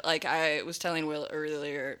it, but like I was telling Will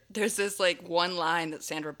earlier, there's this like one line that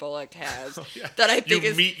Sandra Bullock has that I think you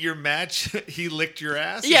is meet your match. He licked your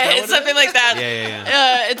ass. yeah, it's something like that.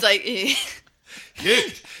 Yeah. It's like.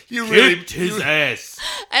 You really Kicked his ass.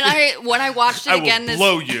 And when I watched it I again, will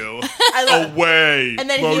blow you away. And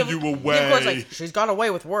then blow he, you he, away. of course, like, she's got away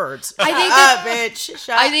with words. I think Shut up, bitch.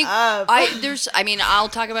 Shut I think up. I'll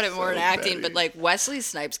talk about it more in acting, but like Wesley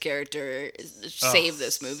Snipes' character saved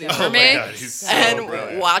this movie for my me. God, he's so and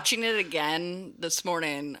brilliant. watching it again this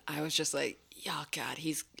morning, I was just like, oh God,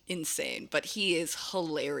 he's insane, but he is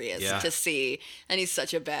hilarious to see, and he's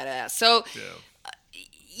such a badass. So,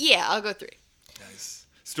 I'll go 3. Nice.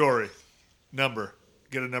 Story. Number.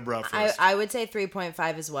 Get a number out for us. I would say 3.5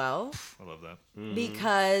 as well. I love that.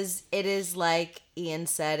 Because it is like Ian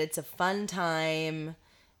said, it's a fun time.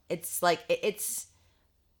 It's like it's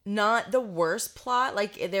not the worst plot.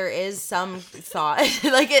 Like there is some thought.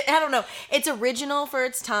 I don't know. It's original for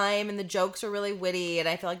its time, and the jokes are really witty, and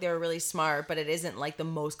I feel like they were really smart. But it isn't like the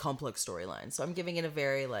most complex storyline. So I'm giving it a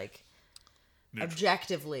very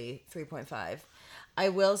objectively 3.5. I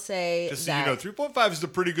will say Just so that, you know, 3.5 is a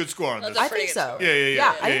pretty good score on this. I think so.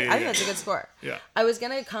 Yeah. I think that's a good score. Yeah. I was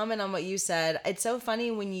going to comment on what you said. It's so funny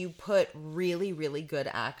when you put really, really good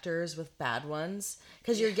actors with bad ones,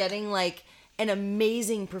 because you're getting like an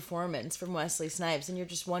amazing performance from Wesley Snipes, and you're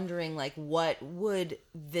just wondering like, what would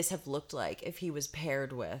this have looked like if he was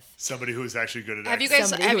paired with somebody who is actually good at acting. Have you guys?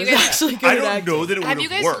 somebody Have who you was guys? actually good I at don't acting? know that it would have Have you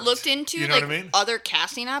guys worked. looked into you know what I mean? other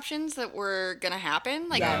casting options that were gonna happen?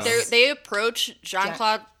 Like Yes. they approached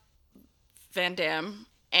Jean-Claude Van Damme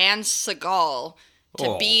and Seagal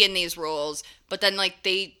to be in these roles, but then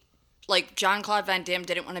Jean-Claude Van Damme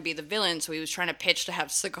didn't want to be the villain, so he was trying to pitch to have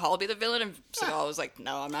Seagal be the villain, and Seagal was like,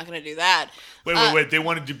 "No, I'm not going to do that." Wait. They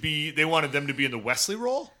wanted them to be in the Wesley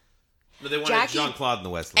role? No, they wanted Jackie- Jean-Claude and the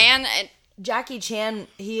Wesley. And Jackie Chan,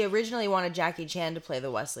 he originally wanted Jackie Chan to play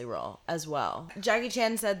the Wesley role as well. Jackie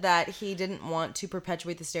Chan said that he didn't want to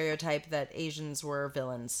perpetuate the stereotype that Asians were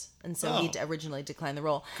villains, and so he originally declined the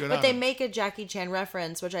role. Good But on they him. make a Jackie Chan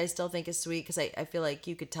reference, which I still think is sweet, because I feel like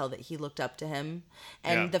you could tell that he looked up to him.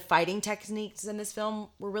 And Yeah. the fighting techniques in this film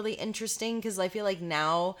were really interesting, because I feel like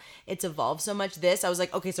now it's evolved so much. I was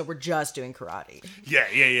like, okay, so we're just doing karate. Yeah.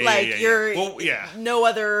 You're Well, yeah. no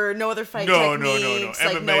other fight No. techniques.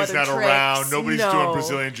 Like, MMA's no other not tricks. around. Nobody's No. doing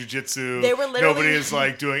Brazilian jiu-jitsu. They were literally- Nobody is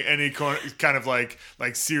like doing any kind of like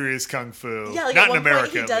serious kung fu. Yeah, like not at in one America.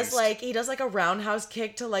 point he at does like a roundhouse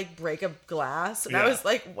kick to like break a glass, and I Yeah. was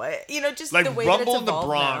like, "What?" Just like the way Rumble that in it's the evolved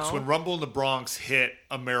Bronx. now. When Rumble in the Bronx hit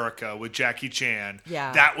America with Jackie Chan,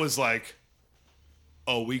 Yeah. that was like,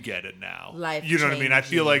 oh, we get it now. Life You know what I mean? I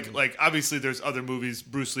feel changing. like obviously there's other movies.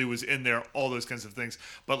 Bruce Lee was in there, all those kinds of things.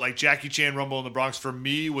 But like Jackie Chan, Rumble in the Bronx, for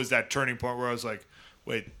me was that turning point where I was like,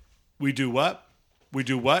 wait, we do what? We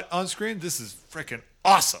do what on screen? This is freaking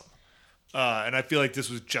awesome. And I feel like this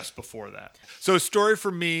was just before that. So story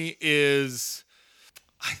for me is,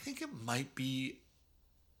 I think it might be.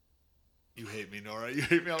 You hate me, Nora. You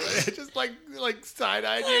hate me already. I just like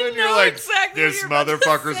side-eyed you, and you're know like, exactly this what you're about to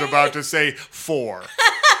motherfucker's say. about to say 4.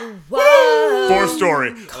 Whoa. 4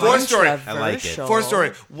 story. 4 story. I like it. Controversial. 4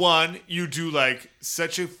 story. 1, you do like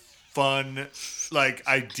such a fun like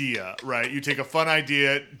idea, right? You take a fun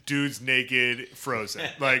idea, dudes naked, frozen.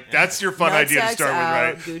 Like that's your fun idea to Nutsack's start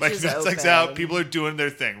out, with, Gooch right? Like is nutsack's open. out, people are doing their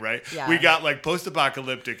thing, right? Yeah. We got like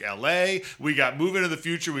post-apocalyptic LA, we got moving to the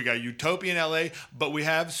future, we got utopian LA, but we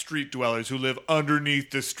have street dwellers who live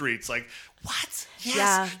underneath the streets. Like, what? Yes.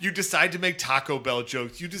 Yeah. You decide to make Taco Bell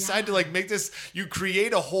jokes. You decide to like make this. You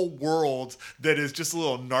create a whole world that is just a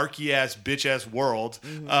little narky ass, bitch ass world,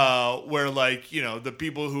 where like the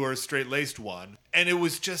people who are straight laced won, and it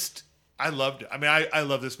was just. I loved it. I mean, I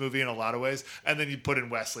love this movie in a lot of ways. And then you put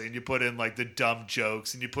in Wesley, and you put in like the dumb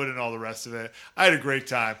jokes, and you put in all the rest of it. I had a great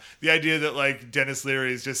time. The idea that like Dennis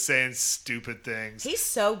Leary is just saying stupid things. He's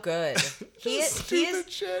so good. He is.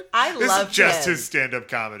 Shit. I This love is just him. his stand-up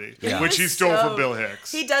comedy, Yeah. which he is stole so- from Bill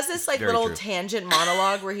Hicks. He does this like Very little true. tangent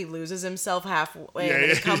monologue where he loses himself halfway Yeah, and then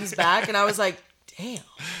yeah, he comes yeah. back, and I was like, damn.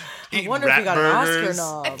 I Eating wonder if he rat got an Oscar burgers.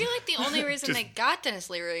 nom. I feel like the only reason they got Dennis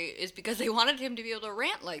Leary is because they wanted him to be able to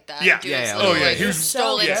rant like that. Yeah. and do Yeah, his yeah. little, Oh, yeah, like, he was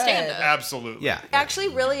stolen so good. stand-up. Absolutely. Yeah. I actually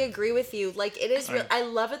really agree with you. Like, it is real. I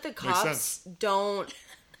love it. The cops sense. don't.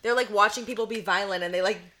 They're like watching people be violent, and they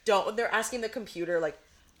like don't. They're asking the computer like,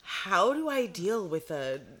 how do I deal with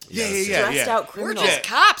a stressed out We're criminal? just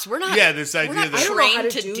cops. We're not. Yeah, this we're idea not that- I don't know how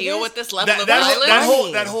trained to to do deal this. with this level of That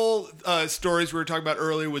violence. whole stories we were talking about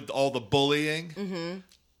earlier with all the bullying. Mm-hmm.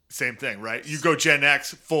 Same thing, right? You go Gen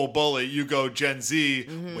X, full bully. You go Gen Z,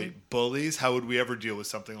 wait, bullies? How would we ever deal with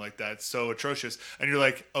something like that? It's so atrocious. And you're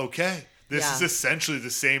like, okay, this Yeah. is essentially the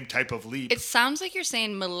same type of leap. It sounds like you're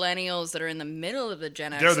saying millennials that are in the middle of the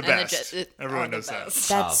Gen X. They're the and best. are Everyone the knows that. best.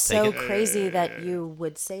 That's I'll so take it. crazy that you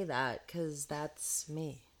would say that, because that's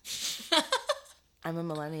me. I'm a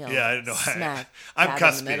millennial. Yeah, I didn't know. Smack I'm dab in the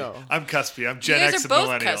cuspy. middle. I'm cuspy. I'm Gen guys X are and both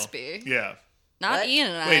millennial. cuspy. Yeah. Not What? Ian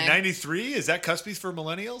and I. Wait, 93? Is that cuspy for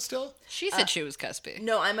millennials still? She said she was cuspy.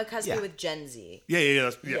 No, I'm a cuspy Yeah. with Gen Z. Yeah,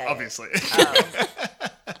 Yeah. obviously.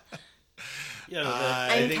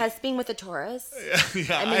 I'm cusping with a Taurus.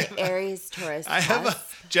 yeah, I'm an Aries Taurus. I have a cusp.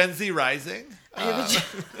 Gen Z rising. I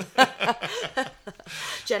have a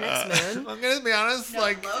Gen X moon. I'm gonna be honest,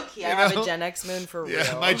 like Low-key, I you have know, a Gen X moon for real.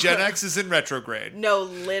 yeah, my Gen X is in retrograde. No,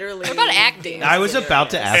 literally. What about acting? I was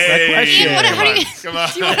about to ask that Hey, question. Ian, how do you? Come on.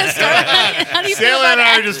 Do you want to start? How do you feel Sailor about and I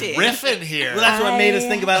are acting? just riffing here. Well, that's what made us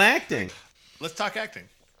think about acting. Let's talk acting.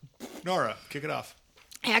 Nora, kick it off.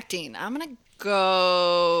 Acting. I'm gonna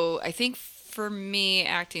go. I think for me,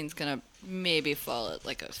 acting's gonna maybe fall at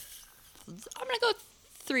like a. I'm gonna go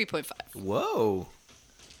 3.5. Whoa.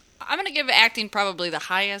 I'm gonna give acting probably the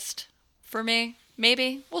highest for me.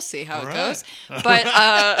 Maybe we'll see how All it right. goes.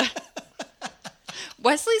 But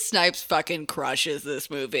Wesley Snipes fucking crushes this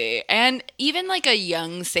movie, and even like a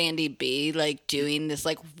young Sandy B, like doing this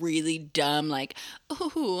like really dumb like,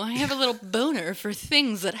 oh, I have a little boner for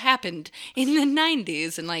things that happened in the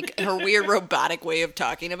 '90s, and like her weird robotic way of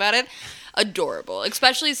talking about it, adorable.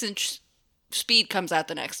 Especially since Speed comes out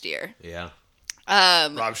the next year. Yeah.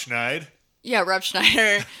 Rob Schneider, Yeah, Rob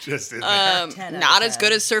Schneider. just in there. 10 out Not of as 10.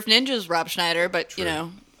 good as Surf Ninja's Rob Schneider, but you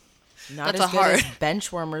know, Not That's as a good hard- as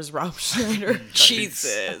Benchwarmers Rob Schneider.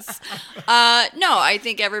 Jesus. No, I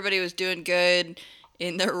think everybody was doing good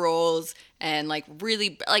in their roles, and like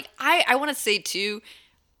really, like I want to say too,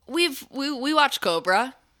 we watched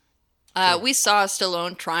Cobra. We saw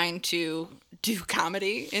Stallone trying to do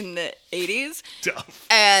comedy in the 80s, Dumb.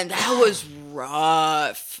 and that was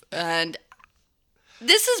rough. And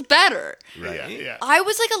this is better. Yeah, yeah. I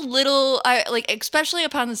was like a little, especially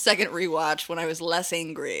upon the second rewatch when I was less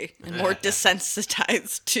angry and more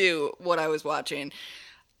desensitized to what I was watching.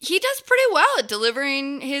 He does pretty well at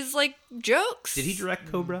delivering his like jokes. Did he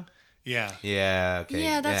direct Cobra? Yeah. Yeah. Okay.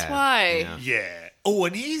 Yeah, that's why. Yeah. Yeah. Oh,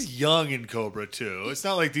 and he's young in Cobra too. It's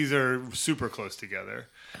not like these are super close together.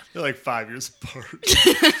 They're like 5 years apart.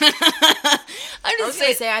 I'm I was just gonna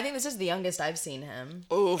saying. say, I think this is the youngest I've seen him.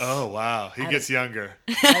 Oof. Oh wow, he gets younger.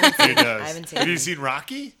 I haven't He seen, does. I haven't seen Have you him. seen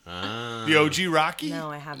Rocky? Ah. The OG Rocky?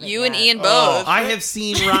 No, I haven't. You and yet. Ian Oh, both. I have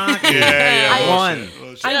seen Rocky. Yeah, yeah. One.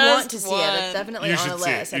 Bullshit. I Just want to see it. one. It's definitely You on should the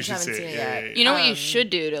see it. list. You I just should haven't see seen it. it Yeah, yet. yeah, yeah. You know what you should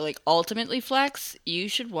do to like ultimately flex? You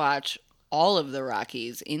should watch all of the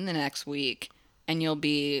Rockies in the next week, and you'll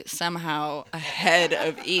be somehow ahead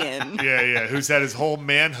of Ian. Yeah. Who's had his whole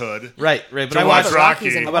manhood? Right. But To I watch watched Rocky.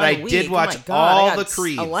 Rockies in But one I week. did Oh watch my God, all I got the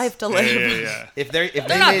Creeds. A life to Yeah, live. yeah. If they They're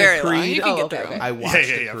made not a very long. Creed, You can Oh, get okay, through okay. them. I watched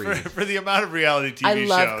the Yeah. Creed. For the amount of reality TV I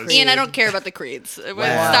love shows. Creed. Ian, I don't care about the Creeds.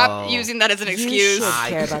 Wow. Stop using that as an You excuse. should I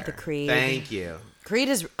care about care. the Creed. Thank you. Creed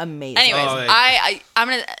is amazing. Anyways, Oh, yeah. I'm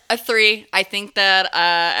gonna a 3. I think that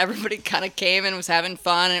everybody kind of came and was having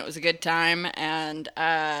fun, and it was a good time. And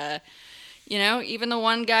You know, even the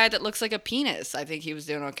one guy that looks like a penis, I think he was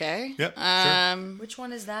doing okay. Yep, sure. Which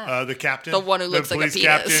one is that? The captain. The one who looks the like a police penis.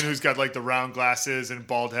 captain who's got like the round glasses and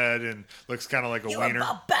bald head and looks kind of like a you wiener.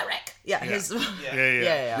 are barbaric. Yeah, Yeah. his.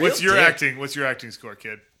 Yeah. What's your Dick. acting? What's your acting score,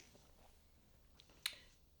 kid?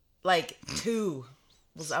 Like 2.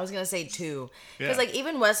 I was gonna say 2 because Yeah. like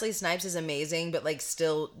even Wesley Snipes is amazing, but like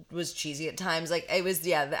still was cheesy at times. Like it was,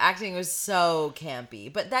 the acting was so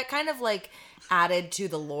campy, but that kind of like added to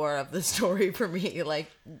the lore of the story for me.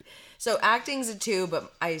 Like, so acting's a 2,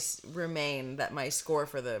 but remain that my score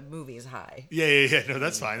for the movie is high. Yeah. No,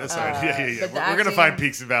 that's fine. That's fine. Yeah. but the We're gonna acting- find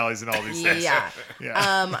peaks and valleys in all these things. Yeah. Yeah.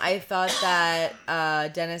 I thought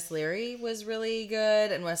that Dennis Leary was really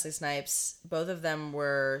good and Wesley Snipes. Both of them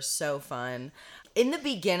were so fun. In the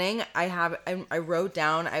beginning, I wrote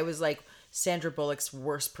down, I was like, Sandra Bullock's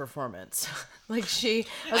worst performance. I was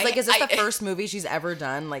like, is this the first movie she's ever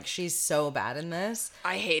done? Like, she's so bad in this.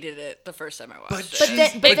 I hated it the first time I watched But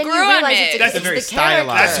it. But then grew you on realize me. it's That's a it's very the character.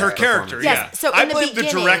 stylized That's her character. Yes, Yeah. so I in the blame the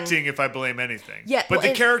beginning- directing if I blame anything. Yeah, But well,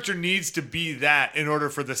 the it- character needs to be that in order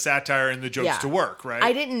for the satire and the jokes to work, right?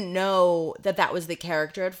 I didn't know that was the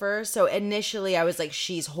character at first. So initially I was like,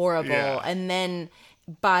 she's horrible. Yeah. And then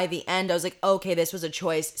by the end I was like, okay, this was a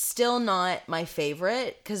choice. Still not my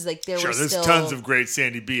favorite because like there Sure, were there's still tons of great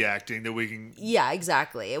Sandy B acting that we can. Yeah,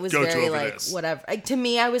 exactly. It was Go to very over like this. whatever. Like, to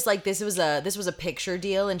me, I was like, this was a picture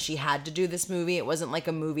deal, and she had to do this movie. It wasn't like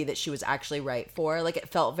a movie that she was actually right for. Like, it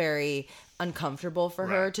felt very uncomfortable for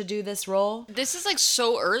her Right. to do this role. This is like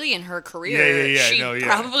so early in her career. Yeah. She No, yeah.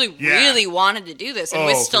 probably Yeah. really wanted to do this. And Oh,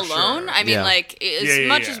 with for Stallone, sure. I mean, Yeah. like, as Yeah,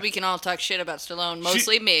 much yeah. as we can all talk shit about Stallone,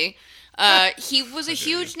 mostly me, he was a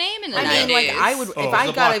huge name in the I 90s. mean, like, I would Oh, if I it was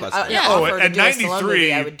a got an blockbuster. Yeah. Oh, offer to at do a Stallone 93,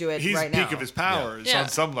 movie, I would do it he's right peak now. of his powers Yeah. on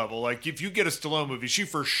some level. Like, if you get a Stallone movie, she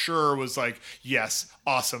for sure was like, yes,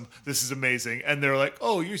 awesome, this is amazing. And they're like,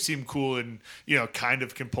 oh, you seem cool and, kind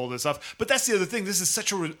of can pull this off. But that's the other thing. This is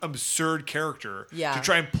such an absurd character. Yeah. To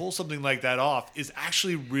try and pull something like that off is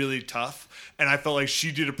actually really tough. And I felt like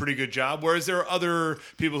she did a pretty good job, whereas there are other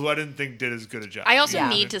people who I didn't think did as good a job. I also Yeah.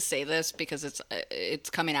 need to say this because it's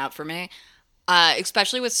coming out for me,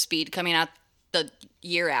 especially with Speed coming out the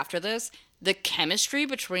year after this. The chemistry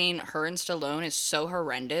between her and Stallone is so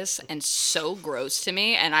horrendous and so gross to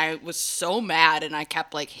me, and I was so mad, and I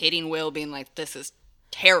kept like hitting Will, being like, "This is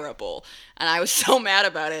terrible," and I was so mad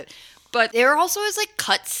about it. But there also is like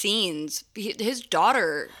cut scenes. His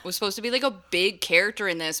daughter was supposed to be like a big character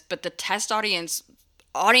in this, but the test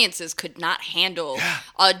audiences could not handle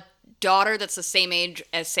a daughter that's the same age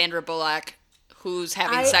as Sandra Bullock who's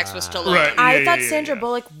having sex with Stallone. Right. I Yeah, thought yeah, Sandra yeah.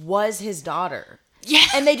 Bullock was his daughter. Yeah.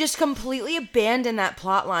 And they just completely abandoned that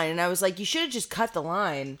plot line. And I was like, you should have just cut the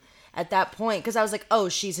line at that point. Because I was like, oh,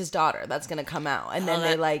 she's his daughter. That's going to come out. And then Oh, they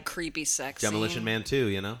that like, creepy sex Demolition scene. Man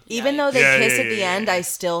 2, even though they Yeah, kiss yeah, at the yeah, end, yeah. I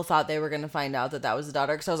still thought they were going to find out that was the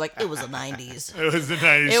daughter. Because I was like, it was the 90s. It was the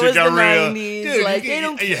 90s. It Shit was got the real. 90s, Dude, like, they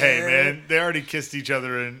don't Hey, care. man, they already kissed each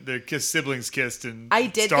other and their siblings kissed in I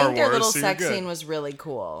did Star think their Wars, little so you're sex good. scene was really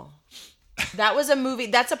cool. That was a movie.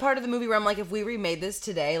 That's a part of the movie where I'm like, if we remade this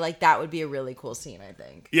today, like that would be a really cool scene. I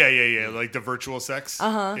think. Yeah. Like the virtual sex.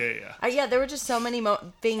 Yeah. Yeah, there were just so many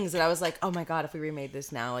things that I was like, oh my god, if we remade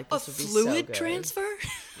this now, like this would be so Fluid good. transfer?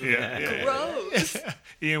 Yeah. Gross.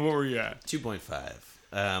 Ian, what were you at?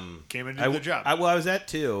 2.5. Came and did the job. I was at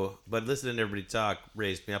 2, but listening to everybody talk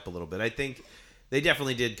raised me up a little bit. I think they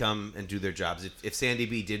definitely did come and do their jobs. If Sandy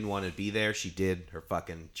B didn't want to be there, she did her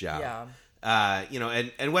fucking job. Yeah.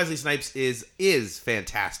 And Wesley Snipes is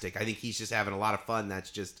fantastic. I think he's just having a lot of fun. That's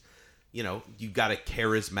just, you've got a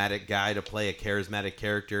charismatic guy to play a charismatic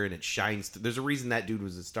character, and it shines. There's a reason that dude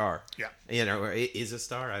was a star. Yeah. Or is a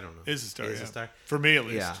star. I don't know. Is a star. Is yeah. a star. For me, at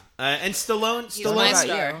least. Yeah. And Stallone. He's my about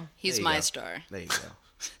star. you? He's There you my go. star. There you go.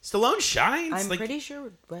 Stallone shines. I'm like, pretty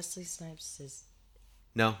sure Wesley Snipes is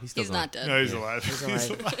No, he's still He's going. not dead. No, he's alive. he's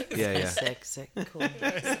alive. Yeah. sick, cool.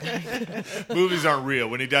 Movies aren't real.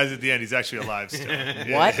 When he dies at the end, he's actually alive still.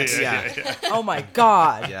 Yeah, What? Yeah. Oh my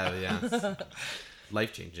god. Yeah.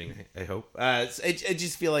 Life changing, I hope. I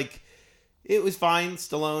just feel like it was fine.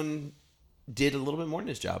 Stallone did a little bit more in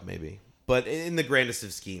his job, maybe. But in the grandest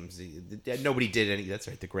of schemes, nobody did any. That's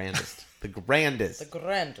right, the grandest. The grandest.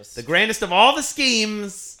 The grandest of all the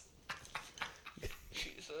schemes.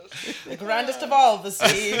 The grandest of all the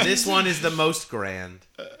schemes. This one is the most grand.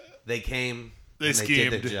 They came. They and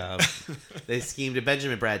schemed. They did their job. They schemed.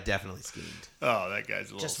 Benjamin Bratt definitely schemed. Oh, that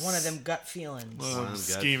guy's a little... Just one of them gut feelings. One of them Gut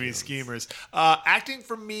schemy feelings. schemers. Acting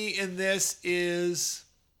for me in this is...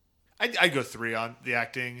 I go 3 on the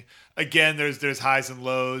acting. Again, there's highs and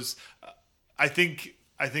lows. I think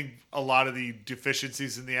a lot of the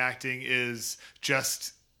deficiencies in the acting is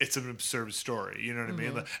just it's an absurd story. You know what I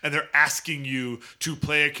mean? And they're asking you to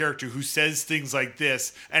play a character who says things like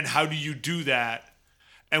this, and how do you do that?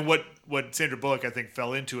 And what Sandra Bullock, I think,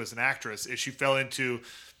 fell into as an actress is she fell into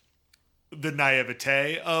the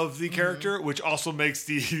naivete of the character, which also makes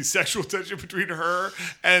the sexual tension between her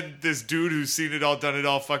and this dude who's seen it all, done it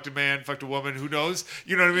all, fucked a man, fucked a woman, who knows?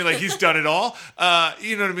 You know what I mean? Like, he's done it all.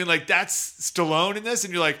 You know what I mean? Like, that's Stallone in this,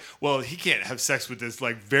 and you're like, well, he can't have sex with this,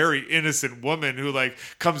 like, very innocent woman who, like,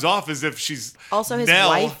 comes off as if she's Also, his Nell.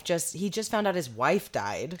 wife he just found out his wife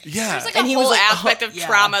died. Yeah. There's like And a he was whole like, aspect of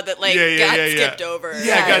trauma that like got skipped over.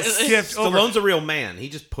 Yeah, got skipped over. Stallone's a real man. He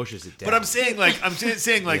just pushes it down. But I'm saying, like,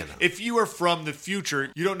 You know. if you are from the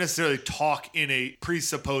future, you don't necessarily talk in a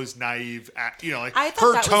presupposed naive, you know, like I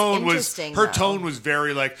thought that was interesting, her though. tone was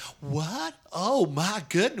very like, what? Oh my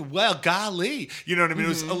goodness. Well, golly. You know what I mean? It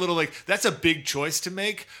was a little like, that's a big choice to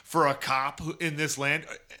make for a cop in this land.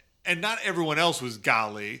 And not everyone else was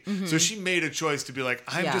golly. So she made a choice to be like,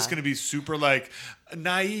 I'm just going to be super like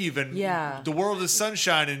naive and the world is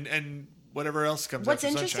sunshine and whatever else comes What's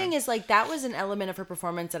after interesting sunshine. is like that was an element of her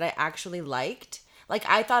performance that I actually liked. Like,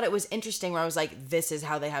 I thought it was interesting where I was like, this is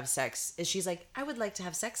how they have sex. Is she's like, I would like to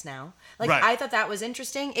have sex now. Like, Right. I thought that was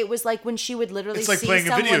interesting. It was like when she would literally It's like see playing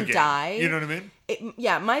a video someone game. die. You know what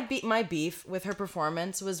I mean? My beef with her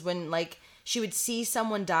performance was when, like, she would see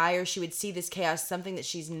someone die or she would see this chaos, something that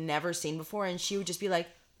she's never seen before, and she would just be like,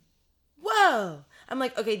 whoa. I'm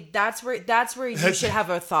like, okay, that's where you should have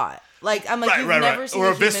a thought. Like, I'm like, you've never seen or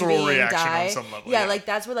a a visceral human being reaction die. on some level. Yeah, like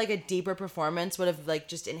that's where like a deeper performance would have like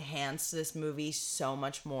just enhanced this movie so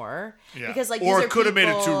much more. Yeah. Because like or these it could have made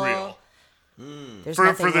it too people- real There's for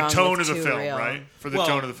nothing the wrong tone with of the too film, real. right? For the well,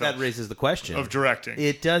 tone of the film that raises the question of directing.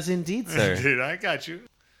 It does indeed, sir. Dude, I got you.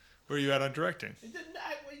 Where are you at on directing?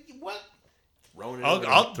 What? Throwing it I'll over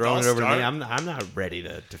to me. start. I'm not ready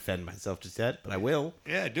to defend myself just yet, but I will.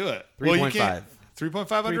 Yeah, do it. 3.5. Well, you can't.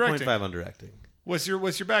 3.5 on directing. 3.5 on directing. What's your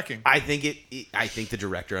backing? I think I think the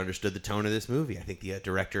director understood the tone of this movie. I think the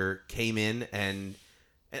director came in and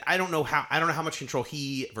I don't know how much control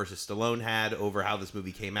he versus Stallone had over how this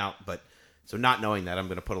movie came out, but so not knowing that, I'm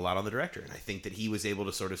going to put a lot on the director, and I think that he was able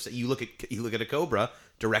to sort of say, you look at a Cobra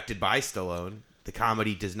directed by Stallone, the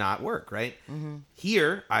comedy does not work, right? Mm-hmm.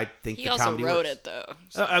 Here, I think He the also comedy wrote works. it though.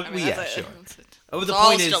 Yeah, sure. Oh, The all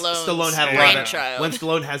point is, Stallone's Stallone had a lot of brainchild. when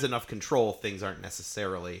Stallone has enough control, things aren't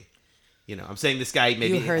necessarily. You know, I'm saying this guy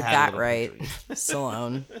maybe You heard had a that little right, control.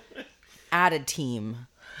 Stallone. Add a team.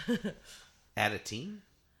 Add a team.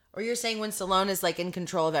 Or you're saying when Stallone is like in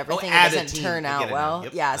control of everything, it add a doesn't team. turn I get out it now. well.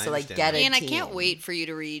 Yep, Yeah, I so like understand get that. a And I team. can't wait for you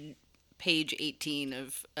to read page 18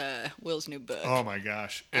 of Will's new book. Oh my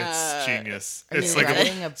gosh, it's genius. are It's you like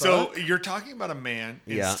writing a book? So you're talking about a man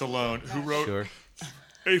in Yeah. Stallone who wrote Sure.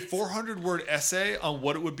 a 400-word essay on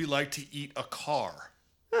what it would be like to eat a car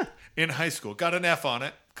in high school. Got an F on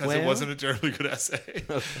it because it Well. wasn't a terribly good essay.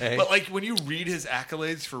 Okay. But like when you read his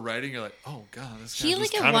accolades for writing, you're like, oh god, this guy He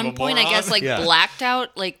was like at kind of one a point, I moron. guess, like Yeah. blacked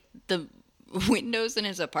out like the windows in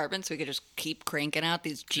his apartment so he could just keep cranking out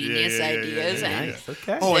these genius yeah, ideas. yeah, And Nice.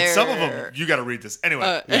 Okay. Oh, and some of them They're- you got to read this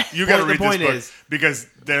anyway. You got to Well, the read this point book is- because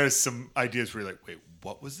there's some ideas where you're like, wait,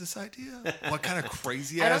 what was this idea? What kind of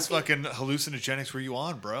crazy I don't ass fucking hallucinogenics were you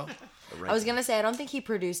on, bro? I was gonna say I don't think he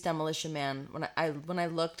produced Demolition Man when I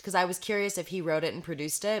looked because I was curious if he wrote it and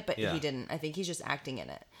produced it, but Yeah. he didn't. I think he's just acting in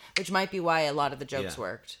it, which might be why a lot of the jokes Yeah.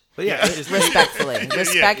 worked. But yeah, it's just, Respectfully,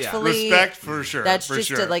 respectfully, Respect for sure. That's for just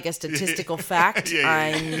sure. like a statistical fact.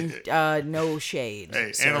 I'm no shade.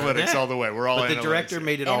 Hey, sir. analytics all the way. We're all but the analytics director here.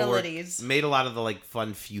 made it all work. Analytes. Made a lot of the like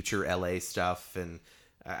fun future LA stuff, and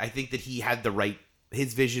I think that he had the right.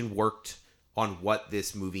 His vision worked on what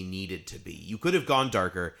this movie needed to be. You could have gone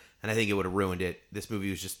darker, and I think it would have ruined it. This movie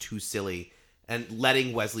was just too silly, and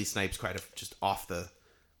letting Wesley Snipes kind of just off the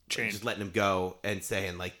Chain. just letting him go and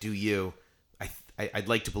saying like, "Do you?" I'd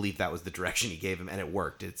like to believe that was the direction he gave him, and it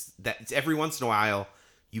worked. It's every once in a while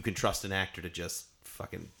you can trust an actor to just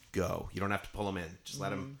fucking go. You don't have to pull him in. Just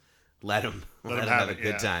let him have a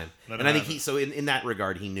good time. Let And him I think have it. so in that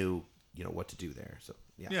regard, he knew what to do there. So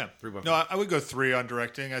Yeah. 3.5. No, I would go 3 on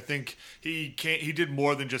directing. I think he did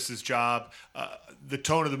more than just his job. The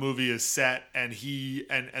tone of the movie is set, and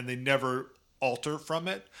and they never alter from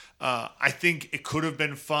it. I think it could have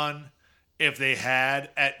been fun if they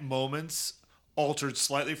had at moments altered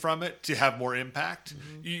slightly from it to have more impact.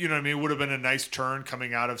 You know what I mean? It would have been a nice turn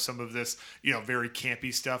coming out of some of this, very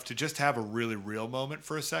campy stuff to just have a really real moment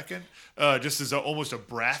for a second, just as almost a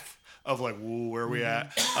breath of like, whoa, where are we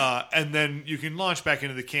at? And then you can launch back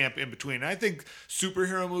into the camp in between. And I think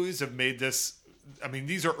superhero movies have made this I mean,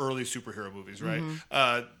 these are early superhero movies, right?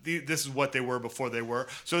 This is what they were before they were.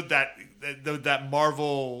 So that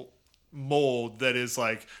Marvel mold that is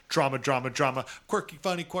like drama, quirky,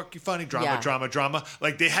 funny, drama, Yeah. drama.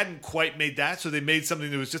 Like they hadn't quite made that, so they made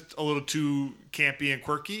something that was just a little too campy and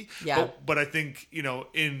quirky. Yeah. But I think,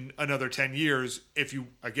 in another 10 years, if you,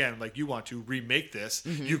 again, like you want to remake this,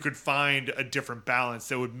 you could find a different balance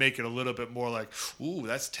that would make it a little bit more like, ooh,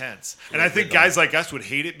 that's tense. And I think guys like us would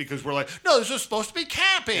hate it because we're like, no, this was supposed to be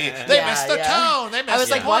campy. They missed the tone. They missed I was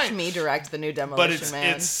the like, point. watch me direct the new But Demolition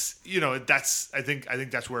Man. it's I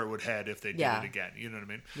think that's where it would head if they did it again. You know what I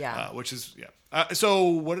mean? Yeah. Which is so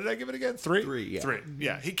what did I give it again? 3? 3, yeah. 3.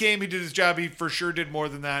 Yeah. He came. He did his job. He for sure did more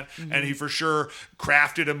than that, and he for sure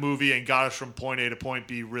crafted a movie and got us from point A to point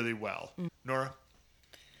B really well. Nora.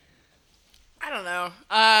 I don't know.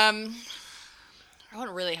 I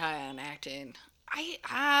went really high on acting.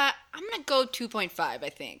 I'm gonna go 2.5. I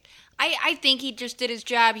think. I think he just did his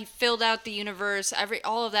job. He filled out the universe.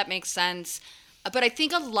 All of that makes sense. But I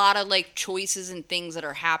think a lot of like choices and things that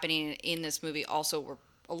are happening in this movie also were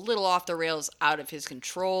a little off the rails, out of his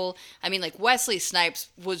control. I mean, like Wesley Snipes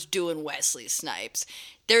was doing Wesley Snipes.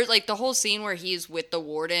 There's like the whole scene where he's with the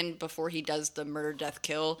warden before he does the murder, death,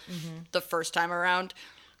 kill the first time around.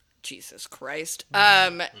 Jesus Christ.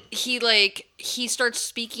 He starts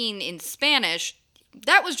speaking in Spanish.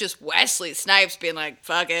 That was just Wesley Snipes being like,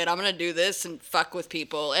 fuck it, I'm gonna do this and fuck with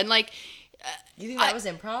people. And like, You think that was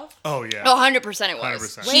improv? Oh yeah. 100% it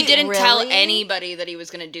was. 100%. He Wait, didn't tell really? anybody that he was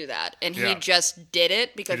going to do that, and Yeah. he just did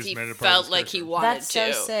it because just he made it part of felt his like he character. wanted That's so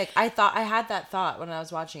to. sick. I had that thought when I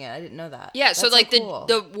was watching it. I didn't know that. Yeah, so That's like cool.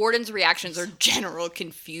 the warden's reactions are general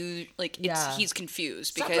confused. Like Yeah. he's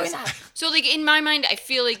confused Stop because doing that. so like in my mind I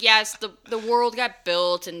feel like yes the world got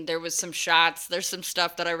built and there was some shots. There's some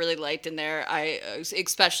stuff that I really liked in there. I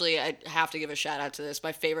have to give a shout out to this.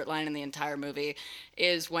 My favorite line in the entire movie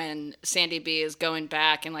is when Sandy B is going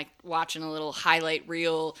back and like watching a little highlight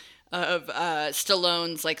reel of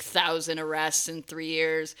Stallone's like 1,000 arrests in 3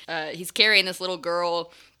 years. He's carrying this little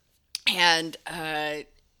girl, and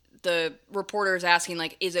the reporter is asking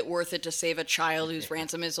like, is it worth it to save a child whose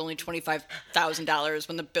ransom is only $25,000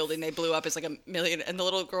 when the building they blew up is like $1 million? And the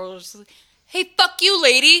little girl is like, hey, fuck you,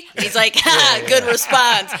 lady. And he's like, ha, good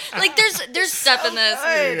response. Like there's stuff in this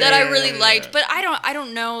that I really liked, but I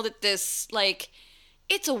don't know that this like.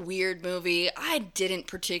 It's a weird movie. I didn't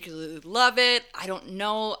particularly love it. I don't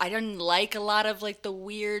know. I didn't like a lot of like the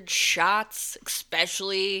weird shots,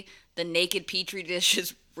 especially the naked petri dish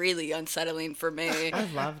is really unsettling for me. I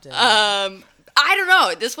loved it. I don't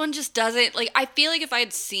know. This one just doesn't like. I feel like if I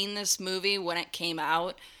had seen this movie when it came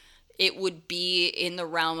out, it would be in the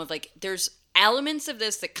realm of like. There's elements of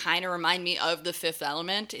this that kind of remind me of The Fifth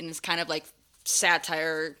Element, in this kind of like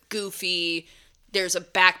satire, goofy. There's a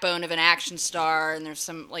backbone of an action star, and there's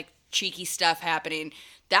some like cheeky stuff happening.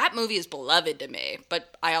 That movie is beloved to me,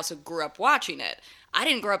 but I also grew up watching it. I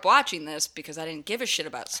didn't grow up watching this because I didn't give a shit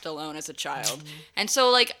about Stallone as a child. And so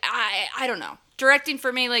like I don't know. Directing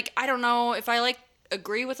for me, like I don't know if I like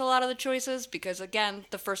agree with a lot of the choices, because again,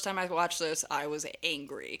 the first time I watched this, I was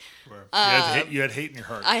angry. You had hate in your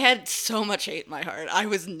heart. I had so much hate in my heart. I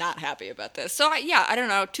was not happy about this. So I don't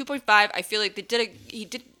know, 2.5. I feel like he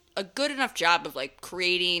did a good enough job of like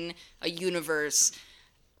creating a universe,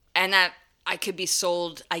 and that I could be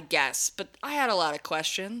sold, I guess. But I had a lot of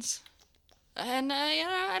questions, and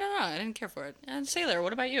I don't know. I didn't care for it. And Sailor,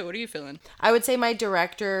 what about you? What are you feeling? I would say my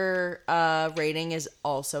director rating is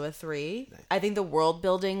also a 3. I think the world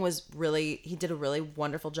building he did a really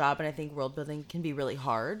wonderful job, and I think world building can be really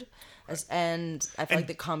hard. And I feel like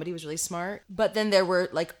the comedy was really smart. But then there were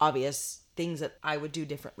like obvious things that I would do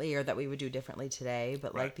differently, or that we would do differently today.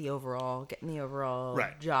 But like getting the overall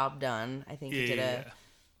job done, I think he did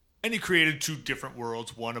And he created 2 different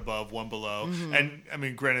worlds, one above, one below. And I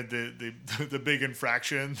mean, granted, the big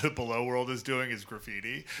infraction the below world is doing is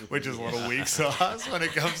graffiti, which is a little weak sauce when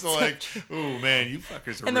it comes to like, ooh man, you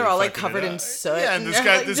fuckers are. And they're really all like fucking covered it in up. soot. Yeah, and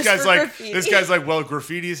this guy's like, well,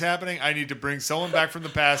 graffiti is happening. I need to bring someone back from the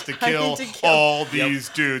past to kill all these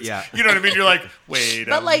dudes. Yeah. You know what I mean? You're like, wait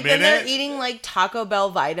But a like minute. then they're eating like Taco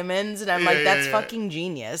Bell vitamins, and I'm like, that's fucking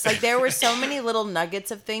genius. Like there were so many little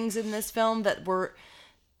nuggets of things in this film that were.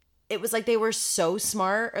 It was like they were so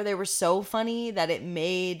smart, or they were so funny, that it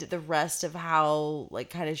made the rest of how like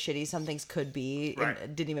kind of shitty some things could be. Right.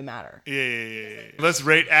 It didn't even matter. Yeah. Let's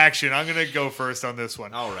rate action. I'm going to go first on this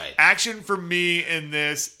one. All right. Action for me in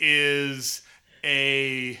this is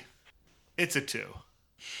it's a 2.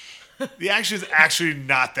 The action is actually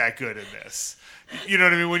not that good in this. You know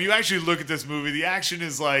what I mean? When you actually look at this movie, the action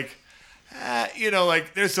is like,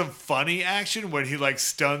 like there's some funny action when he like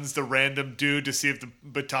stuns the random dude to see if the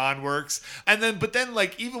baton works. But then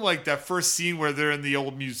like even like that first scene where they're in the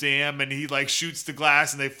old museum and he like shoots the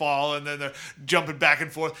glass and they fall and then they're jumping back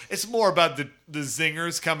and forth. It's more about the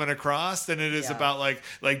zingers coming across than it is about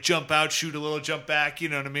like jump out, shoot a little, jump back. You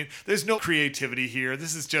know what I mean? There's no creativity here.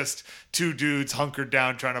 This is just two dudes hunkered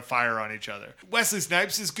down trying to fire on each other. Wesley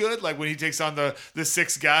Snipes is good. Like when he takes on the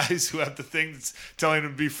 6 guys who have the thing that's telling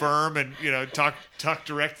him to be firm and talk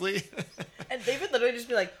directly. And they would literally just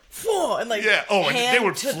be like, whoa, and like, and they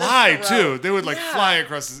would fly too. They would like fly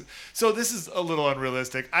across. So this is a little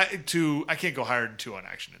unrealistic. I can't go higher than 2 on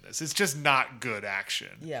action in this. It's just not good action.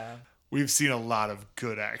 Yeah. We've seen a lot of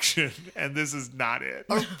good action, and this is not it.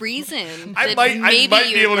 A reason I might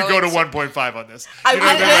be able to go to 1.5 on this. I was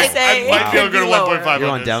gonna say I might be able to go to 1.5. You're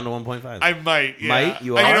on down to 1.5. I might. Yeah. Might?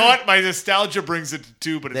 You are? And you know what? My nostalgia brings it to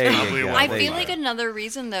 2, but it's probably a 1.5. I feel like another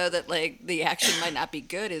reason though that like the action might not be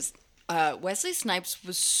good is Wesley Snipes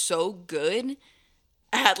was so good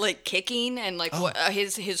at like kicking and like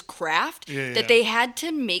his craft that they had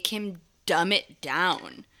to make him dumb it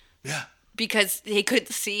down. Yeah. Because they could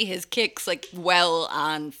see his kicks like well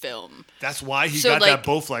on film. That's why he got that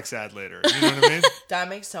Bowflex ad later. You know what I mean? That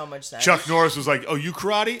makes so much sense. Chuck Norris was like, "Oh, you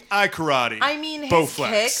karate? I karate." I mean, his Bowflex.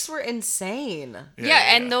 kicks were insane.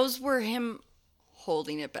 And those were him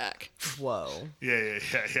holding it back. Whoa. Yeah.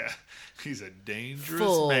 He's a dangerous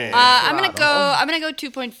Full man. I'm gonna go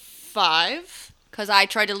 2.5 because I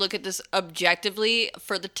tried to look at this objectively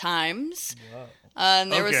for the times.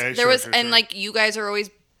 And there was like you guys are always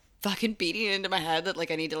fucking beating it into my head that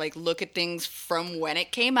like I need to like look at things from when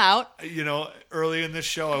it came out. Early in this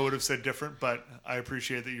show I would have said different, but I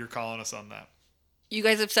appreciate that you're calling us on that. You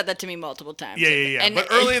guys have said that to me multiple times. Yeah. But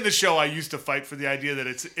early in the show, I used to fight for the idea that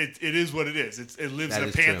it is what it is. It lives in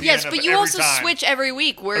a pantheon. Yes, but you also switch every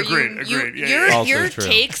week where Agreed. your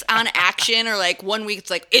takes on action are like 1 week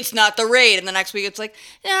it's like it's not the raid, and the next week it's like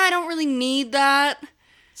I don't really need that.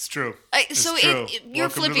 It's true. So true. You're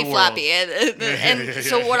flippy floppy,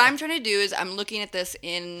 so what I'm trying to do is I'm looking at this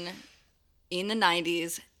in the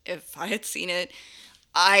 90s. If I had seen it,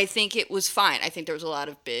 I think it was fine. I think there was a lot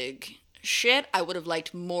of big shit. I would have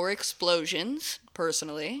liked more explosions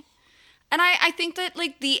personally, and I think that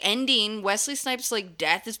like the ending, Wesley Snipes' like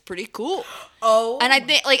death is pretty cool. And I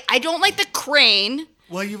think like I don't like the crane.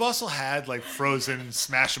 Well, you've also had like frozen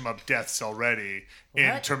smash 'em up deaths already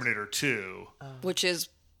in Terminator 2, which is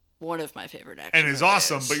one of my favorite action and is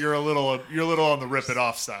awesome. But you're a little on the rip it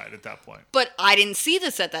off side at that point. But I didn't see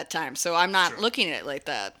this at that time, so I'm not looking at it like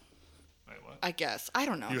that. Wait, what? I guess I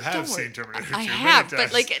don't know. You have seen Terminator 2. I have,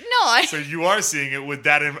 but like no. So you are seeing it with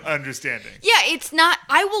that understanding. Yeah, it's not.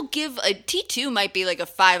 I will give a T2 might be like a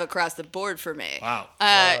 5 across the board for me. Wow.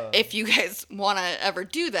 If you guys want to ever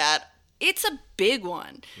do that. It's a big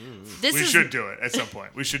one. We should do it at some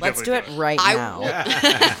point. We should Let's definitely do it right now.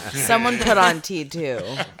 Someone put on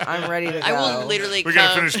T2. I'm ready to go. I will literally We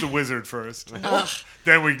gotta finish the wizard first.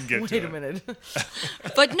 Then we can get to it. Wait a minute.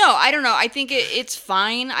 But no, I don't know. I think it's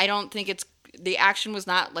fine. I don't think the action was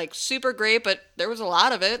not like super great, but there was a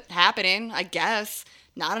lot of it happening, I guess.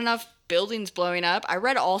 Not enough buildings blowing up. I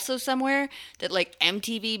read also somewhere that like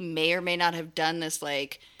MTV may or may not have done this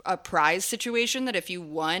like a prize situation that if you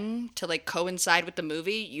won to like coincide with the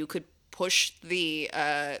movie, you could push the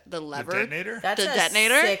lever. The detonator? That's the a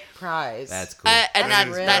detonator. sick prize. That's cool. And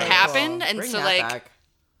really that cool. happened. And Bring so that like back.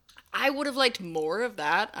 I would have liked more of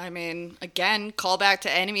that. I mean, again, call back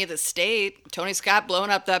to Enemy of the State. Tony Scott blowing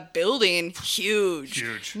up that building.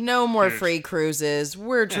 Huge. No more free cruises.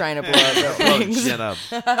 We're trying to blow up buildings. Shut up.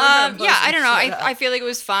 Yeah, I don't know. I feel like it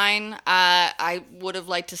was fine. I would have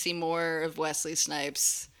liked to see more of Wesley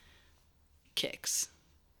Snipes' kicks.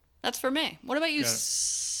 That's for me. What about you,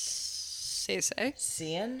 say?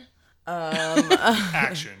 Seeing?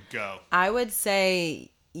 Action, go. I would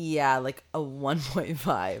say, yeah, like a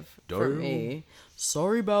 1.5 for me.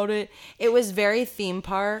 Sorry about it. It was very theme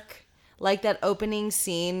park. Like that opening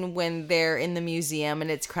scene when they're in the museum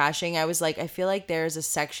and it's crashing. I was like, I feel like there's a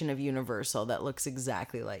section of Universal that looks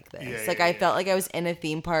exactly like this. I felt like I was in a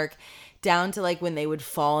theme park, down to like when they would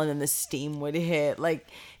fall and then the steam would hit. Like,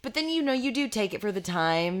 but then you do take it for the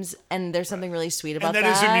times, and there's something really sweet about that.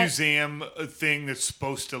 And that is a museum thing that's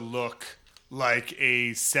supposed to look like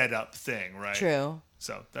a setup thing, right? True.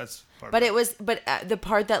 So that's part But of it was, the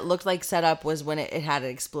part that looked like setup was when it had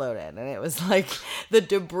exploded, and it was like the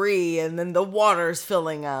debris, and then the water's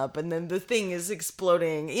filling up, and then the thing is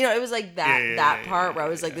exploding. It was like that part where I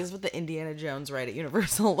was like, this is what the Indiana Jones ride at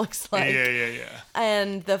Universal looks like. Yeah.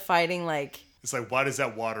 And the fighting, like, it's like, why does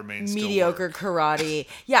that water main still mediocre work? karate?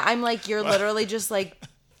 Yeah, I'm like, you're literally just like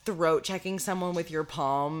throat checking someone with your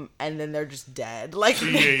palm and then they're just dead. Like,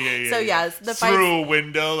 Yeah. so yes, the fight. Through a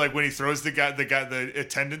window, like when he throws the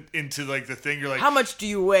attendant into like the thing, you're like, How much do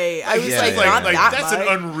you weigh? I was Yeah, like, yeah, not yeah. that that's much.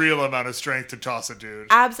 an unreal amount of strength to toss a dude.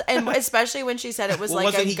 And especially when she said it was Well,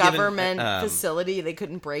 like wasn't a he given, government facility they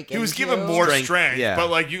couldn't break into. He was given more strength, yeah. but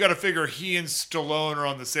like you got to figure he and Stallone are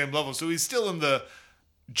on the same level, so he's still in the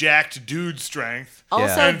jacked dude strength. Also,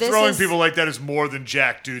 And this throwing is, people like that is more than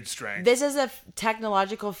jacked dude strength. This is a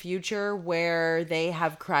technological future where they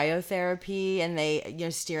have cryotherapy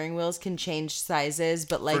and steering wheels can change sizes,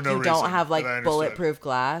 but like no you don't reason have that I like understood. bulletproof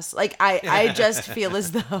glass. Like I just feel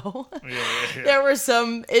as though Yeah. there were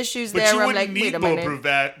some issues But there you where I'm wouldn't like, need wait a minute.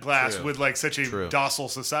 bulletproof glass True. with like such a True. docile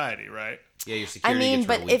society, right? Yeah, your I security mean,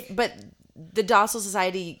 gets real weak. but the docile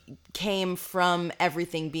society came from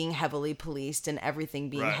everything being heavily policed and everything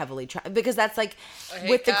being Right. heavily because that's like hate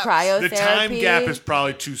with the cops. cryotherapy. The time gap is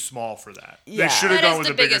probably too small for that. Yeah. They should have That gone is with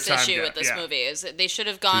the a bigger biggest time issue gap. with this Yeah. movie is that they should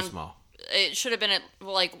have Too gone. small. It should have been at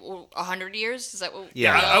like 100 years. Is that what?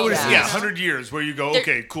 Yeah, I would have, Yeah. 100 years where you go, There-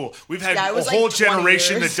 okay, cool. We've had Yeah, it a was whole like 20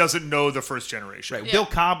 generation years. that doesn't know the first generation. Right. Bill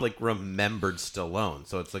Cobb remembered Stallone,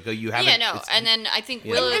 so it's like, oh, you haven't. Yeah, no, it's- and then I think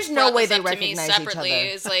Yeah. Will There's no brought way this they up to me recognize each separately. other.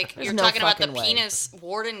 Is like There's you're no talking about the fucking way. penis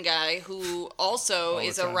warden guy who also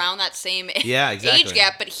is time. around that same Yeah, exactly. age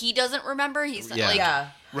gap, but he doesn't remember. He's not Yeah. like Yeah.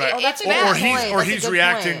 Right. Oh, that's a Or- good or point. he's That's a good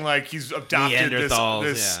reacting point. like he's adopted this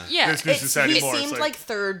Neanderthals, yeah. this new society He more. It's seemed like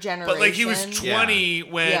third generation. but like he was 20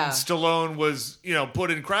 when Yeah. Stallone was, put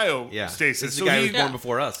in cryostasis. Yeah. This is So the guy who he- was born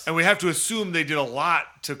before us. And we have to assume they did a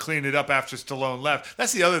lot to clean it up after Stallone left.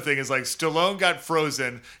 That's the other thing is like Stallone got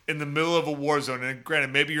frozen in the middle of a war zone. And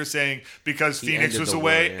granted, maybe you're saying because He Phoenix ended was the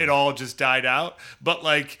away, war, yeah. it all just died out. But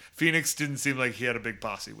like Phoenix didn't seem like he had a big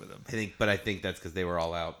posse with him. I think that's because they were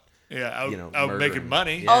all out. Yeah, out murdering. making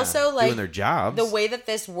money. Yeah, Also, like, doing their jobs. The way that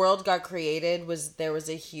this world got created was there was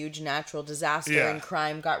a huge natural disaster Yeah. and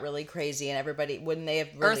crime got really crazy and everybody wouldn't they have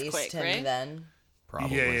released Earthquake, him right? then?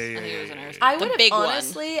 Probably. Yeah. I think it was an earthquake. I The would have big one.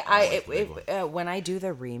 honestly, when I do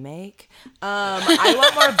the remake, I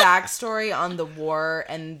want more backstory on the war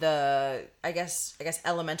and the I guess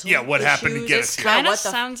elemental. Yeah, what happened to issues. get This us here. kind of what the-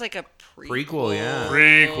 sounds like a Prequel, yeah.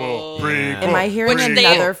 Prequel. Am I hearing Which they-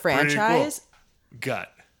 another Prequel. franchise? Gut.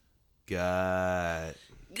 Gut.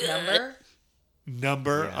 Number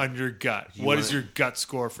Number on your gut. You What wanna- is your gut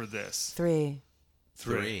score for this? 3.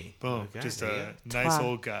 Three. Boom. Okay, Just there you a go. nice Twat.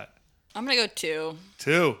 old gut. I'm gonna go 2.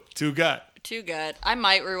 Two gut. 2 gut. I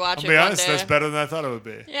might rewatch I'll it be one honest, day. that's better than I thought it would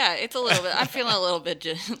be. Yeah, it's a little bit. I'm feeling a little bit,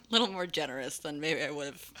 little more generous than maybe I would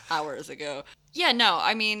have hours ago. Yeah, no,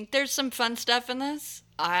 I mean, there's some fun stuff in this.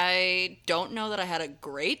 I don't know that I had a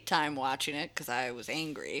great time watching it because I was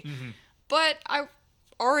angry, but I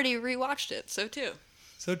already rewatched it, so too.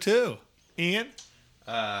 So two. Ian?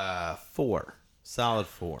 4. Solid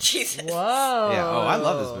 4. Jesus. Whoa. Yeah. Oh, I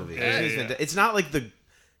love this movie. Yeah, It's yeah. fanta- It's not like it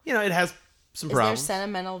has some Is problems. there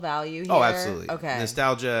sentimental value here? Oh, absolutely. Okay.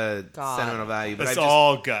 Nostalgia, God. sentimental value. But That's I just,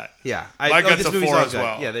 all gut. Yeah. My gut's this a movie's 4 all as good.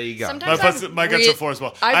 well. Yeah, there you go. Sometimes My gut's a 4 as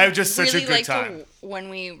well. I have just such a really good like time. when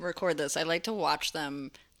we record this, I like to watch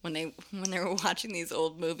them when they were watching these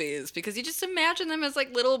old movies because you just imagine them as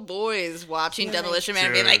like little boys watching Demolition Man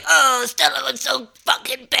and being Dude. like, "Oh, Stella looks so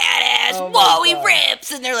fucking badass! Oh my Whoa, he God.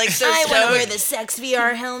 rips!" And they're like so I want to stoked. wear the sex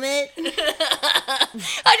VR helmet.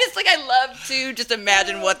 I love to just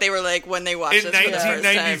imagine what they were like when they watched In this for the first time.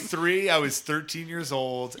 1993, I was 13 years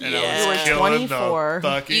old, and Yeah. I was You were killing 24. the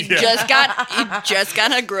fucking... You just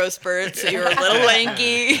got a growth spurt, so you're a little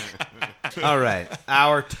lanky. All right.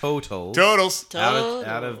 Our totals. Totals.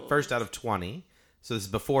 Out of 20. So this is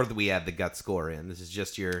before we add the gut score in. This is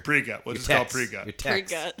just your Pre-gut. We'll your just call it text. pre-gut. Your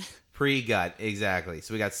text. Pre-gut. Pre-gut, exactly.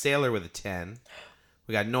 So we got Sailor with a 10.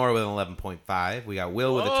 We got Nora with an 11.5. We got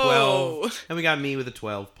Will with a Whoa. 12. And we got me with a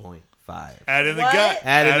 12.5. Add in the What? gut.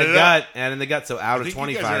 Add in it the up. gut. Add in the gut. So out I of think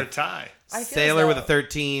you guys are a 25. tie. I feel Sailor as with a though-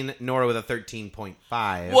 13. Nora with a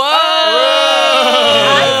 13.5. Whoa!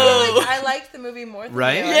 I feel like I liked the movie more than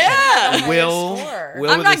Right? you. I Yeah. think I had a Will- score.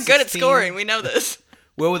 Will- I'm with a not good at 16. scoring. We know this.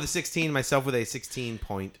 Will with a 16. Myself with a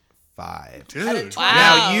 16.5. Dude. Wow.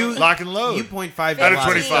 Now you Lock and load. You 0.5 Out of a lot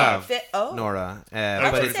 25. stuff, Nora. I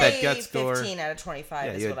But would it's that say gut score. 15 out of 25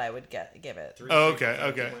 Yeah, is you what had- I would give it. Oh,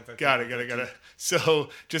 okay. Got it. So,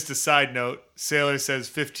 just a side note, Sailor says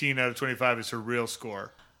 15 out of 25 is her real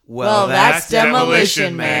score. Well, that's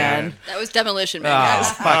Demolition Man. That was Demolition Man, Oh,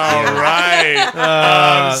 guys. fuck All you.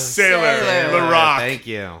 right. Sailor, Sailor. LaRock. Thank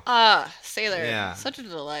you. Sailor. Yeah. Such a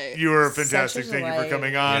delight. You were fantastic. Such a Thank you for delight.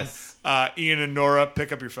 coming on. Yes. Ian and Nora,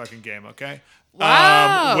 pick up your fucking game, okay?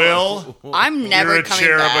 Wow. Will, I'm never you're a coming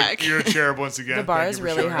cherub. back. You're a cherub once again. The bar Thank is you for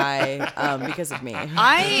really showing up. high because of me.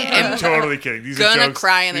 I am I'm totally kidding. These are gonna jokes.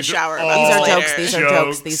 cry in the These shower all about These are later. jokes. These are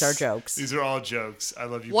jokes. These are jokes. These are all jokes. I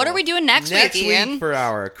love you. What are both. we doing next Next week, week Ian? for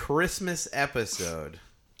our Christmas episode,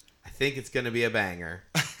 I think it's going to be a banger.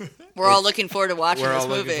 We're all looking forward to watching We're this all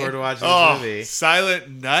movie. looking forward to watching Oh, this movie. Silent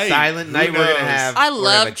Night. Silent Who Night. We're going to knows? have. I we're gonna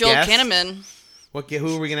have love a Joel guest. Kinnaman. Who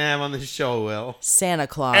are we going to have on the show, Will? Santa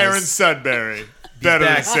Claus. Aaron Sudbury. Better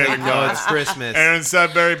than Back. Santa No, Claus. it's Christmas. Aaron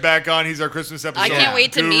Sudbury back on. He's our Christmas episode. I can't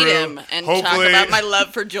wait to meet guru. him and talk Hopefully- about my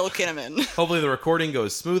love for Joel Kinnaman. Hopefully the recording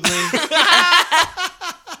goes smoothly.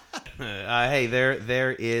 Hey,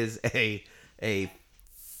 there is a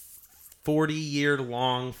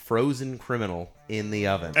 40-year-long frozen criminal in the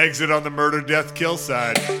oven. Exit on the murder, death, kill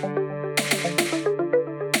side.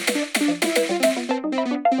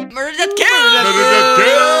 Murder Death Kill! Murder, death,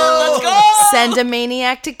 kill. Let's go! Send a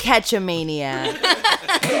maniac to catch a maniac.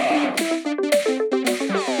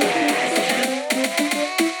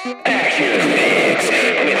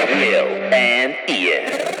 And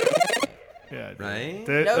Ian. Yeah, Right?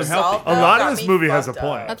 No salt, A though, lot of got this me movie has a fucked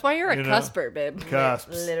point. up. That's why you're a You know? cusper, babe.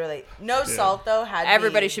 Cusps. Literally. No salt, though. Had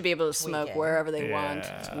Everybody me should be able to smoke weekend. wherever they want,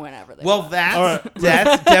 Yeah. whenever they Well, want.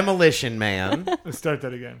 that's Demolition Man. Let's start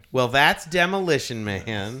that again. Well, that's Demolition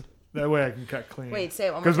Man. That way I can cut clean. Wait, say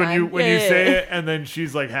it one more Because when time. you say it and then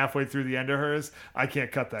she's like halfway through the end of hers, I can't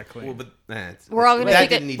cut that clean. Well, but that's, We're all going to that take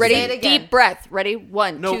didn't need it. to Ready? be- Say it again. Deep breath. Ready?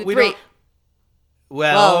 One, No, two, we three. don't.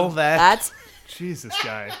 Well, that's Jesus,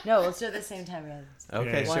 guy. no. Let's do it at the same time, guys.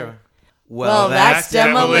 okay, Yeah. sure. Well, that's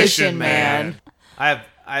Demolition Man.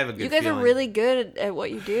 I have a good You guys feeling. are really good at what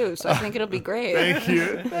you do, so I think it'll be great. Thank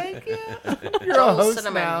you. Thank you. You're a Joel host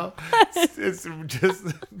Cinnamon. now. It's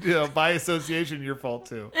just, by association, your fault,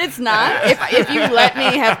 too. It's not. If you let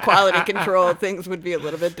me have quality control, things would be a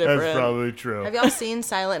little bit different. That's probably true. Have y'all seen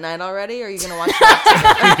Silent Night already? Or are you gonna watch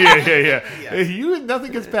that? yeah. You,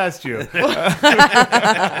 nothing gets past you.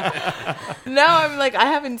 No, I'm like I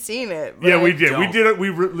haven't seen it. but Yeah, we I did. We don't. did it. We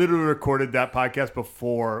literally recorded that podcast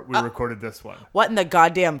before we recorded this one. What in the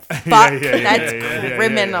goddamn fuck? That's yeah.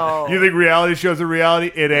 criminal. You think reality shows are reality?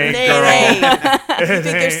 It ain't, They girl. ain't. You It think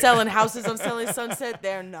they're ain't. selling houses on Selling Sunset?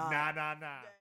 They're not. Nah.